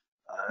or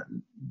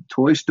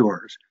toy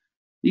stores.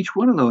 Each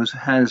one of those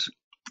has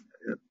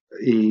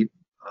a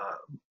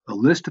a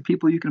list of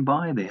people you can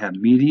buy. They have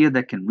media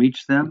that can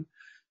reach them.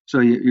 So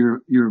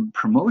your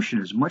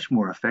promotion is much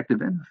more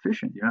effective and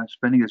efficient. You're not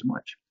spending as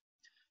much.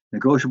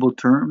 Negotiable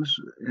terms,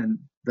 and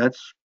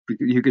that's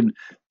you can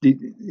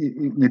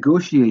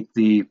negotiate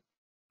the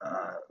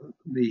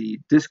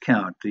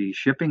discount, the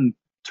shipping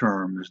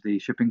terms, the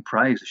shipping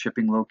price, the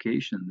shipping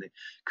location, the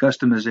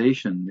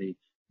customization, the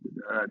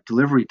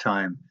delivery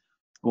time.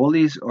 All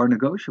these are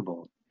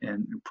negotiable,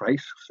 and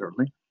price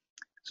certainly.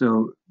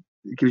 So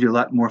it gives you a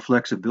lot more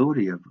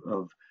flexibility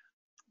of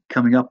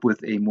coming up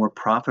with a more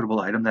profitable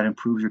item that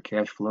improves your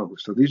cash flow.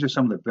 So these are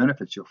some of the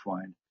benefits you'll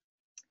find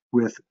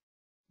with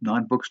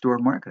non-bookstore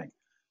marketing.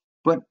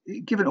 But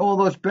given all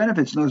those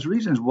benefits and those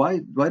reasons,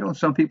 why don't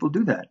some people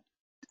do that?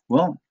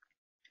 Well,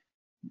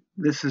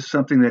 this is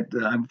something that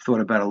I've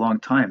thought about a long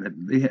time. That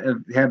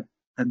they have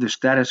the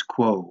status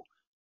quo,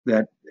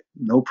 that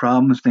no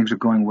problems, things are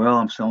going well.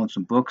 I'm selling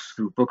some books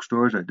through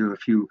bookstores. I do a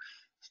few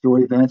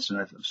store events,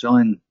 and I'm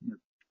selling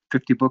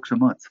 50 books a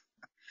month.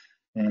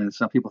 And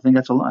some people think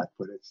that's a lot,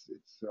 but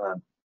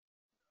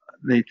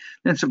they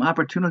then some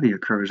opportunity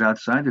occurs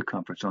outside their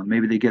comfort zone.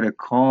 Maybe they get a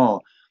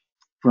call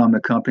from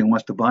a company who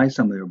wants to buy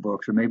some of their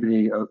books, or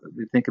maybe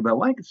they think about,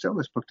 well, I could sell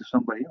this book to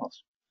somebody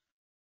else.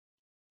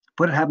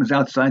 But it happens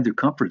outside their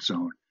comfort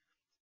zone,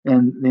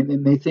 and they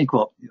may think,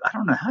 well, I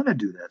don't know how to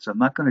do that, so I'm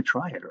not going to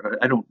try it, or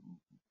I don't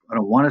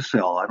want to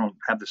sell. I don't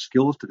have the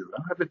skills to do it. I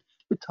don't have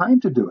the time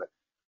to do it,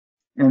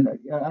 and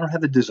I don't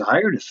have the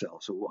desire to sell.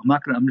 So I'm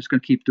not going. I'm just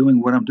going to keep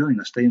doing what I'm doing.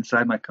 I stay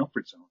inside my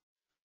comfort zone.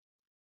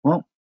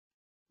 Well,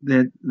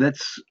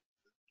 that's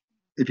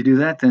if you do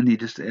that, then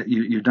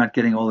you're not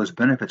getting all those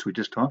benefits we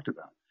just talked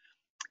about.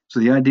 So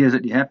the idea is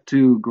that you have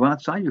to go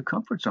outside your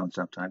comfort zone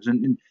sometimes,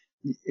 and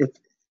if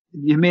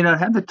you may not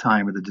have the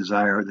time or the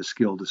desire or the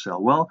skill to sell,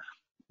 well,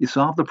 you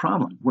solve the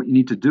problem. What you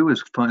need to do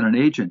is find an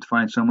agent,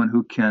 find someone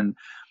who can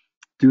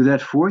do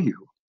that for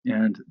you,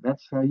 and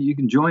that's how you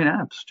can join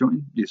apps,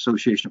 join the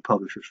Association of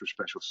Publishers for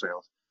Special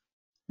Sales,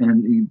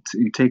 and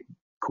you take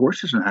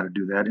courses on how to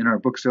do that in our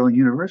book selling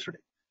university.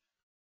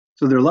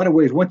 So there are a lot of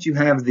ways. Once you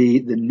have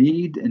the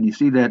need and you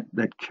see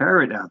that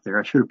carrot out there,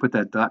 I should have put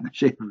that dot in the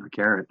shape of a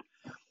carrot.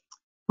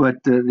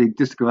 But they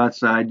just go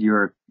outside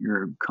your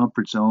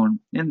comfort zone,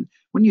 and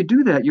when you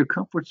do that, your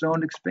comfort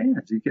zone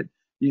expands.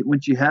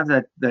 Once you have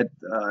that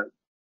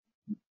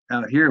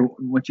out here,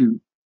 once you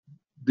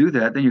do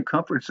that, then your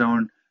comfort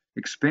zone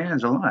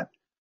expands a lot,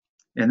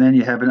 and then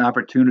you have an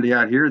opportunity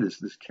out here. This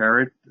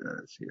carrot,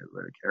 let's see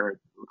what a carrot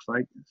looks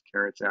like. This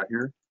carrot's out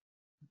here,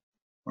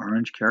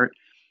 orange carrot,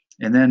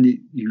 and then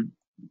you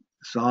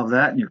solve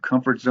that, and your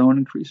comfort zone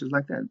increases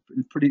like that.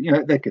 Pretty,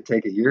 that could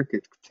take a year,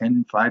 could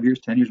 10, 5 years,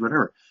 10 years,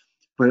 whatever.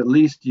 But at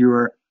least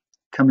you're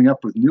coming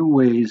up with new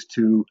ways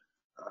to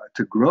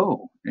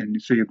grow,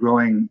 and so you're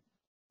growing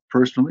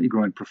personally, you're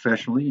growing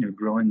professionally, and you're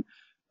growing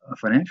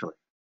financially.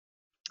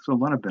 So a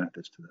lot of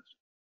benefits to this.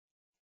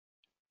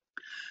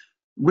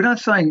 We're not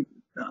saying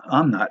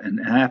I'm not, and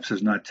apps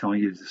is not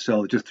telling you to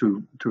sell just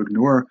to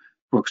ignore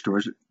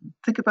bookstores.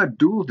 Think about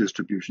dual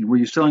distribution, where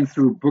you're selling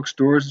through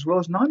bookstores as well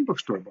as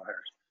non-bookstore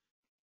buyers.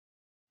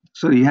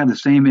 So you have the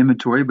same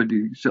inventory, but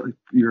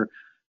you're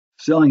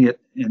selling it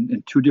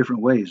in two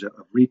different ways, of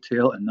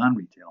retail and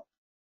non-retail.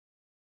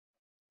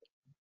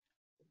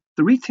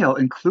 The retail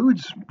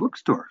includes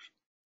bookstores,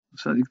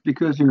 so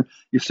because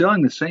you're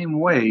selling the same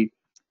way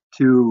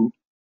to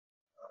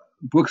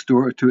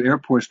to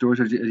airport stores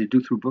as you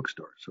do through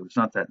bookstores, so it's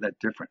not that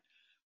different.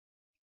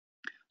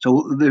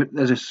 So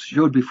as I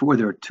showed before,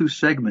 there are two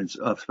segments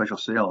of special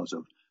sales,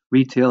 of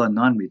retail and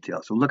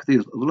non-retail. So look at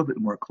these a little bit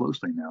more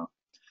closely now.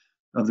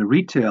 Of the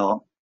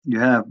retail, you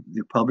have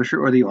the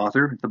publisher or the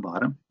author at the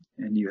bottom,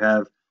 and you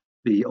have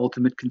the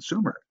ultimate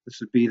consumer. This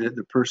would be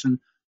the person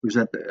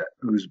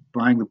who's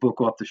buying the book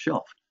off the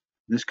shelf.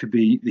 This could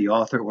be the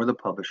author or the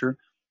publisher.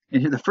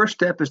 And here, the first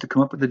step is to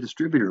come up with a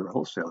distributor or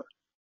wholesaler.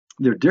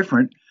 They're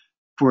different.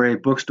 For a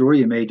bookstore,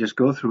 you may just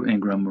go through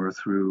Ingram or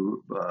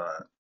through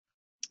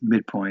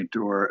Midpoint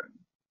or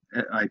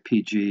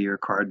IPG or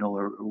Cardinal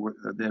or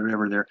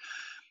whatever there.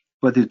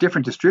 But there's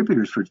different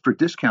distributors for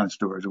discount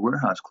stores or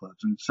warehouse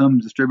clubs. And some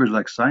distributors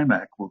like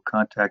CIMAC will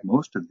contact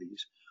most of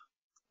these,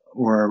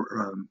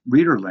 or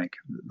ReaderLink,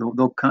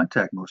 they'll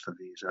contact most of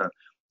these.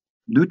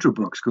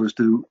 NutriBooks goes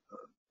to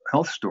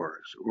health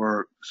stores,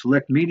 or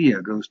Select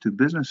Media goes to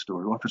business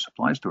stores, office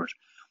supply stores.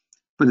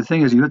 But the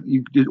thing is,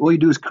 all you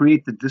do is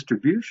create the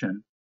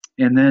distribution,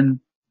 and then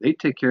they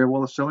take care of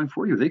all the selling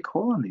for you. They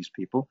call on these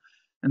people,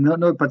 and they'll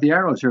know. But the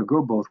arrows here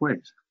go both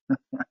ways.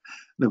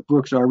 The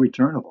books are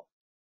returnable.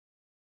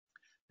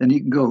 Then you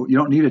can go. You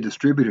don't need a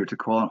distributor to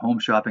call on home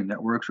shopping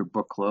networks or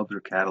book clubs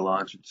or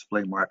catalogs or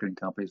display marketing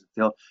companies.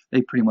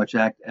 They pretty much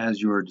act as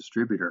your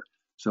distributor.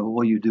 So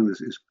all you do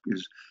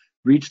is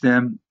reach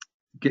them,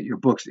 get your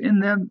books in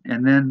them,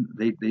 and then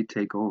they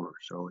take over.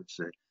 So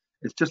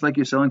it's just like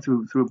you're selling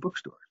through a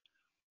bookstore.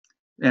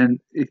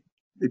 And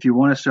if you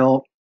want to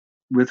sell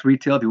with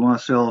retail, if you want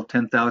to sell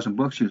 10,000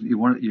 books,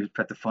 you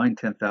have to find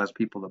 10,000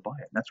 people to buy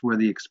it. And that's where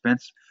the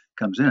expense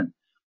comes in.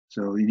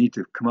 So you need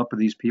to come up with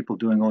these people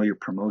doing all your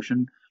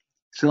promotion,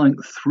 selling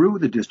through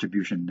the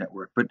distribution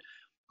network. But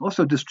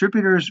also,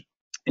 distributors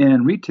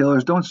and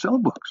retailers don't sell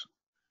books.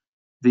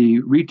 The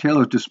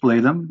retailers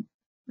display them,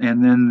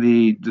 and then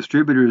the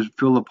distributors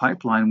fill the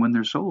pipeline when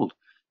they're sold.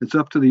 It's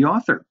up to the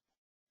author.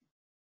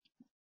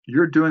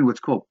 You're doing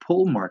what's called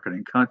pull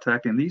marketing,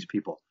 contacting these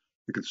people,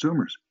 the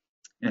consumers,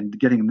 and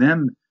getting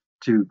them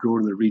to go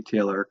to the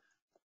retailer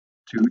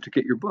to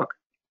get your book.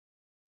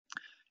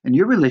 And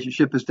your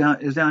relationship is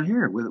down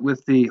here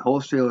with the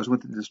wholesalers,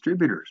 with the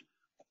distributors.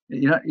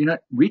 You're not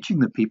reaching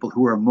the people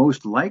who are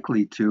most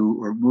likely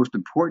to, or most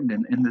important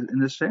in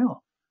the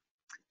sale.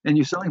 And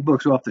you're selling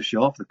books off the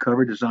shelf. The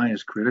cover design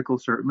is critical,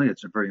 certainly.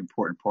 It's a very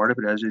important part of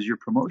it, as is your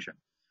promotion.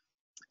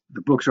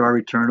 The books are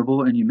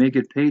returnable, and you may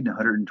get paid in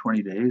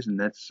 120 days, and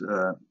that's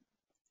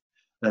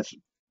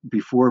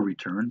before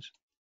returns.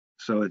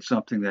 So it's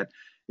something that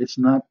it's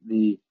not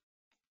the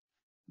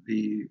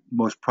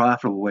most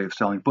profitable way of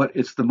selling, but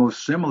it's the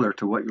most similar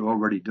to what you're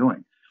already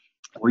doing.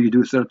 All you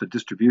do is set up the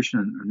distribution,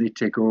 and they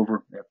take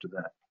over after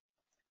that.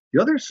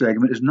 The other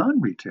segment is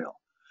non-retail.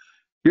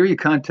 Here you're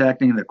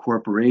contacting the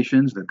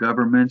corporations, the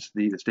governments,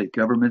 the state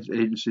governments,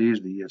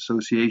 agencies, the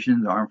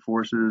associations, the armed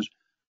forces,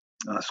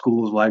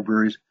 schools,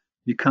 libraries.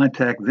 You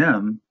contact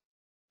them.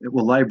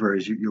 Well,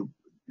 libraries,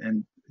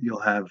 you'll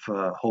have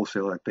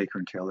wholesale like Baker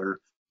and Taylor,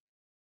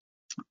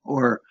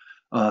 or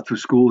through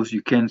schools.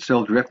 You can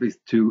sell directly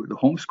to the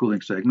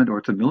homeschooling segment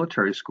or to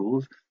military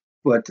schools,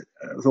 but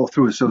all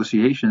through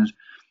associations.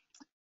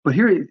 But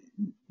here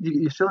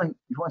you're selling.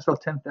 You want to sell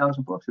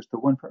 10,000 books just to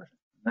one person.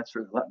 That's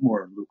a lot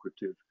more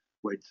lucrative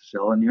way to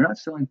sell. And you're not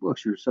selling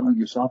books. You're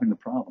solving the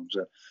problems.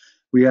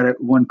 We had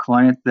one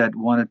client that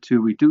wanted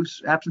to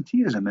reduce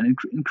absenteeism and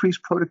increase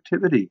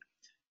productivity,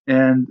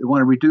 and they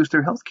want to reduce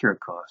their healthcare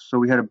costs. So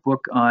we had a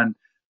book on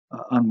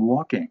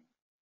walking,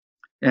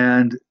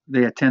 and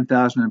they had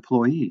 10,000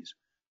 employees.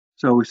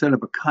 So we set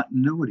up a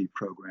continuity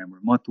program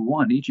where month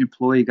one, each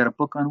employee got a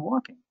book on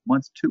walking.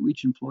 Month two,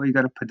 each employee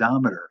got a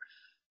pedometer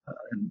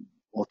and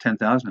all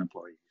 10,000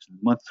 employees. In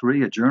month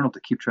 3, a journal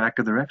to keep track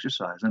of their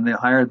exercise. And they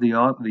hired the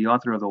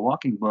author of the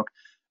walking book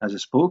as a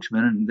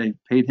spokesman, and they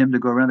paid him to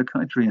go around the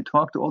country and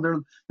talk to all their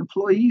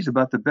employees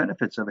about the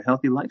benefits of a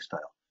healthy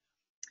lifestyle.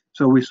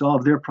 So we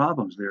solved their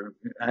problems. Their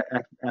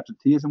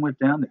absenteeism went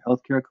down, their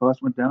healthcare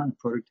costs went down, and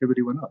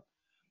productivity went up.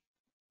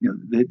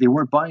 They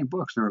weren't buying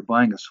books; they were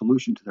buying a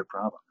solution to their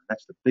problem.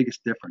 That's the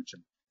biggest difference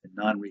in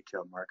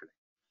non-retail marketing.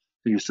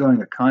 So you're selling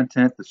the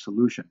content, the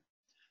solution.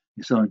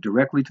 You're selling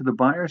directly to the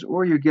buyers,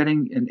 or you're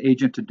getting an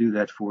agent to do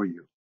that for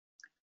you.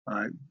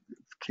 Uh,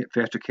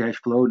 Faster cash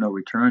flow, no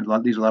returns.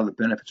 These are a lot of the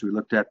benefits we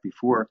looked at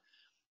before.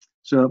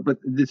 So, but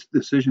these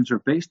decisions are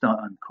based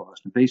on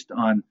cost and based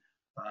on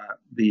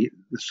the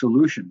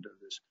solution to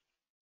this.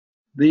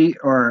 They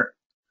are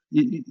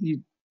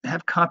you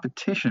have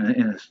competition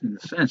in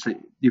a sense.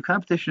 Your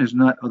competition is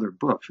not other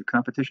books. Your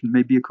competition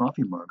may be a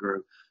coffee mug or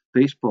a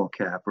baseball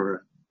cap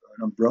or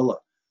an umbrella.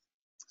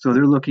 So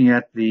they're looking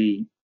at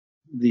the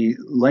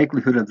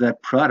likelihood of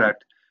that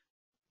product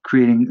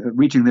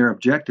reaching their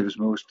objectives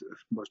most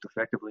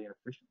effectively and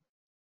efficiently.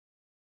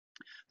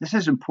 This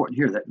is important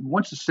here that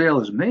once the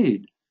sale is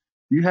made,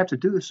 you have to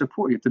do the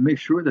support. You have to make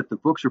sure that the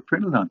books are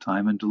printed on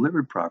time and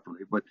delivered properly.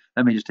 But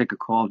that may just take a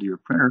call to your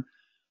printer.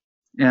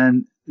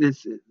 And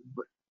it's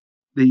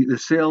the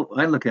sale.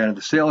 I look at it.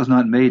 The sale is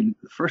not made.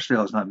 The first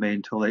sale is not made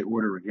until they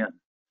order again.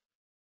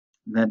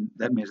 And then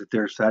that means that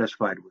they're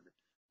satisfied with it.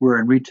 Where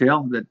in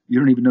retail, that you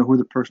don't even know who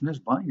the person is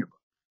buying your book.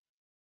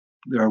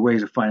 There are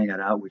ways of finding that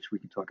out, which we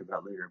can talk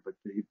about later. But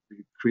the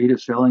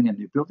creative selling and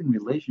the building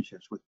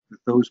relationships with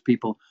those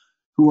people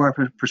who are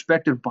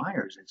prospective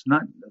buyers. It's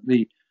not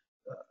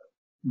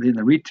in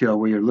the retail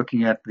where you're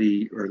looking at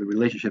the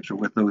relationships are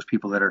with those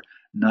people that are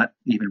not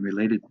even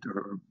related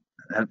or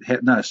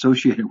have not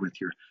associated with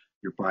your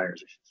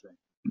buyers, I should say.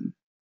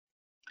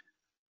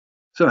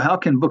 So how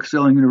can Book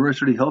Selling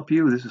University help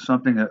you? This is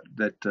something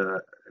that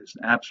is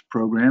an apps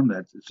program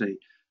that it's an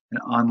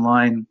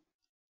online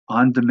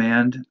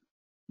on-demand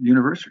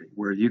university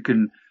where you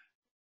can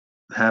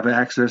have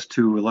access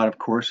to a lot of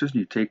courses and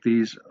you take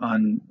these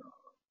on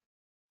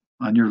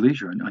your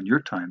leisure and on your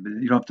time.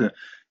 You don't have to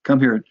come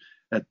here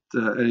at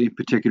a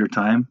particular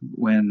time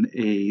when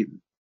a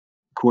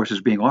course is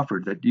being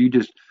offered. That you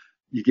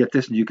get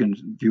this and you can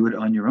view it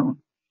on your own.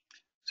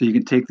 So you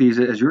can take these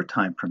as your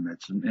time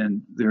permits,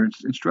 and there's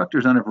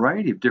instructors on a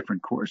variety of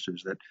different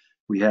courses that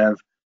we have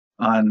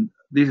on.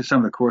 These are some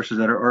of the courses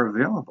that are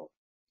available.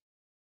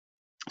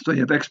 So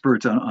you have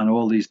experts on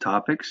all these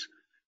topics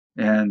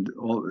and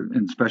all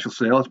in special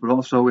sales, but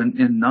also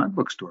in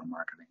non-bookstore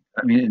marketing.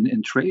 I mean,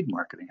 in trade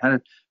marketing, how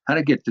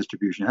to get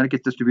distribution, how to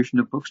get distribution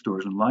to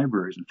bookstores and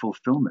libraries and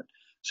fulfillment,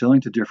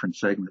 selling to different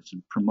segments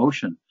and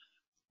promotion.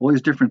 All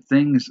these different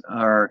things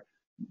are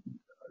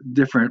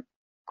different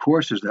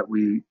courses that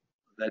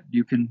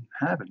you can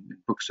have in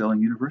Book Selling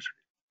University.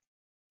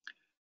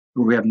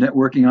 We have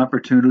networking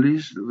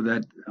opportunities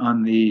that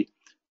on the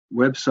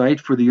website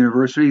for the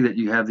university that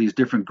you have these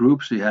different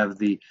groups. You have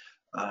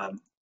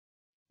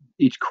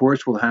each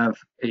course will have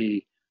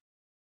a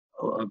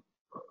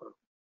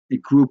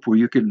group where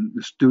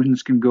the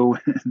students can go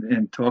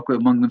and talk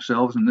among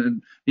themselves, and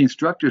then the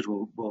instructors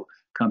will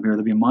come here.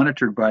 They'll be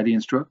monitored by the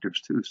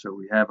instructors too. So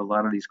we have a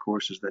lot of these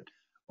courses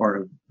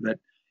that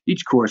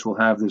each course will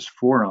have this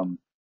forum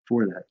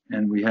for that.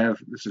 And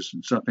this is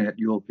something that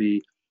you'll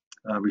be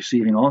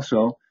receiving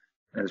also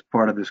as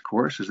part of this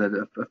course, is that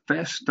a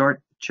fast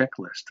start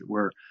checklist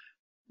where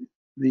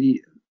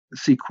the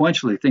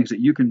sequentially things that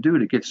you can do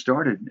to get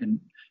started in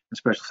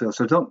special sales.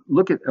 So don't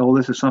look at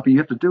this as something you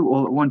have to do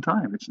all at one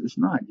time. It's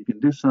not. You can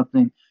do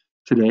something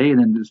today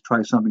and then just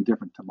try something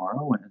different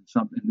tomorrow,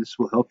 and this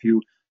will help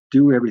you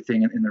do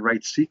everything in the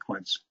right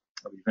sequence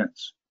of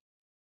events.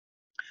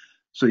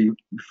 So you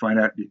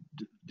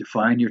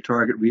define your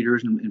target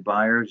readers and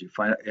buyers. You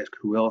ask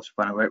who else,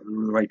 find out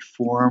the right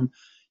form.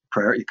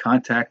 You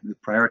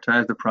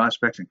prioritize the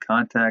prospects and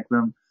contact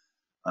them.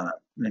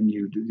 Then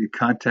you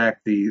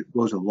contact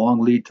those are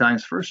long lead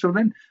times first. So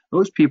then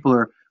those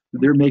people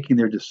they're making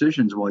their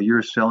decisions while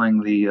you're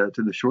selling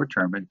to the short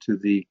term and to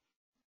the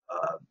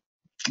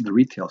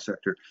retail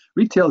sector.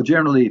 Retail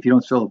generally, if you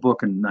don't sell a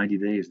book in 90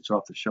 days, it's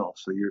off the shelf.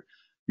 So you're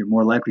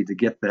more likely to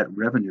get that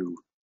revenue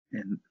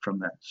from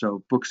that.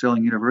 So Book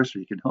Selling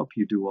University can help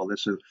you do all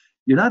this. So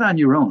you're not on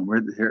your own.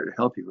 We're here to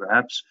help you.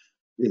 Perhaps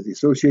the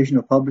Association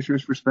of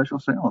Publishers for Special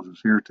Sales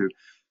is here to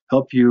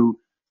help you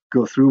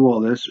go through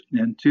all this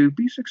and to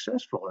be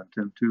successful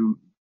and to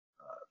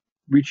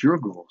reach your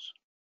goals.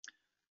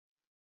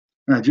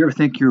 Now, did you ever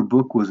think your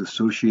book was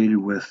associated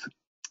with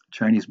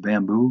Chinese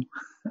bamboo?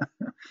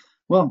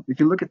 Well, if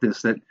you look at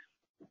this, that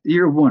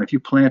year one, if you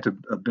plant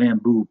a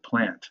bamboo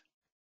plant,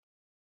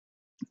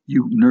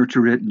 you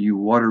nurture it and you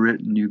water it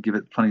and you give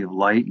it plenty of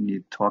light and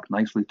you talk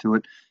nicely to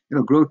it,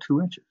 it'll grow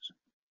 2 inches.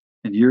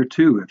 In year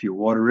two, if you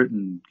water it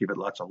and give it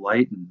lots of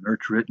light and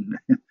nurture it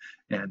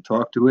and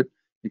talk to it,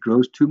 it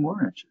grows 2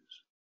 more inches.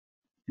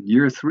 In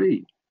year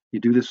three, you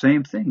do the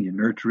same thing. You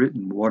nurture it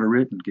and water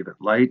it and give it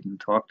light and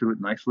talk to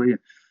it nicely,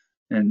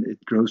 and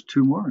it grows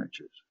 2 more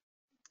inches.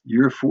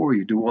 Year 4,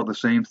 you do all the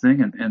same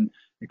thing, and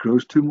it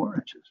grows 2 more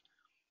inches.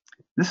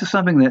 This is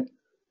something that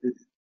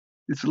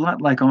it's a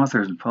lot like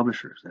authors and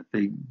publishers that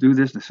they do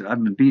this. And they say,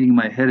 I've been beating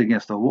my head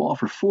against the wall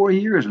for 4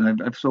 years,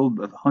 and I've sold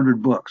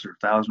 100 books or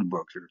 1,000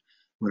 books or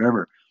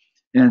whatever,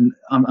 and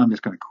I'm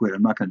just going to quit.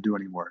 I'm not going to do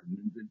anymore.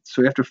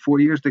 So after 4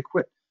 years, they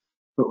quit.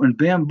 But when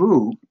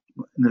bamboo,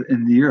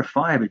 in the year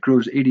 5, it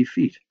grows 80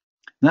 feet,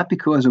 not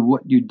because of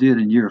what you did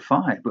in year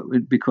 5,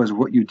 but because of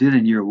what you did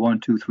in year 1,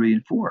 2, 3,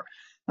 and 4.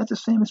 That's the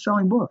same as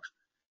selling books.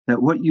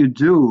 That what you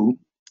do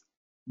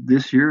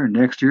this year,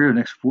 next year, the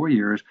next 4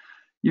 years,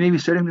 you may be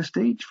setting the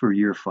stage for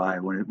year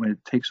 5 when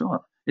it takes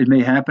off. It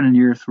may happen in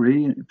year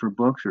 3 for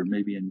books, or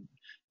maybe in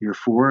year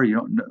 4. You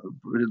don't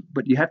know,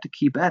 but you have to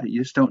keep at it.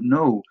 You just don't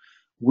know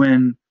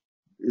when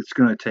it's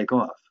going to take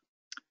off.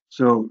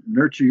 So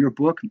nurture your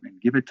book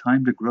and give it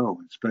time to grow.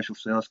 And Special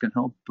Sales can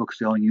help. Book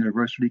Selling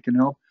University can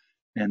help,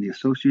 and the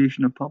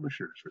Association of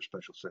Publishers for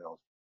Special Sales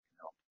can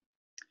help.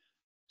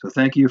 So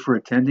thank you for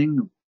attending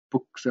the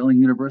Book Selling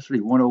University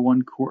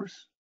 101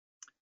 course,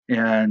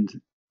 and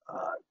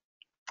uh,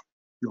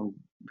 you'll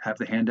have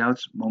the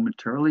handouts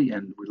momentarily,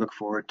 and we look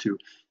forward to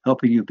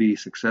helping you be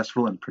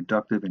successful and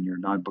productive in your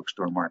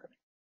non-bookstore marketing.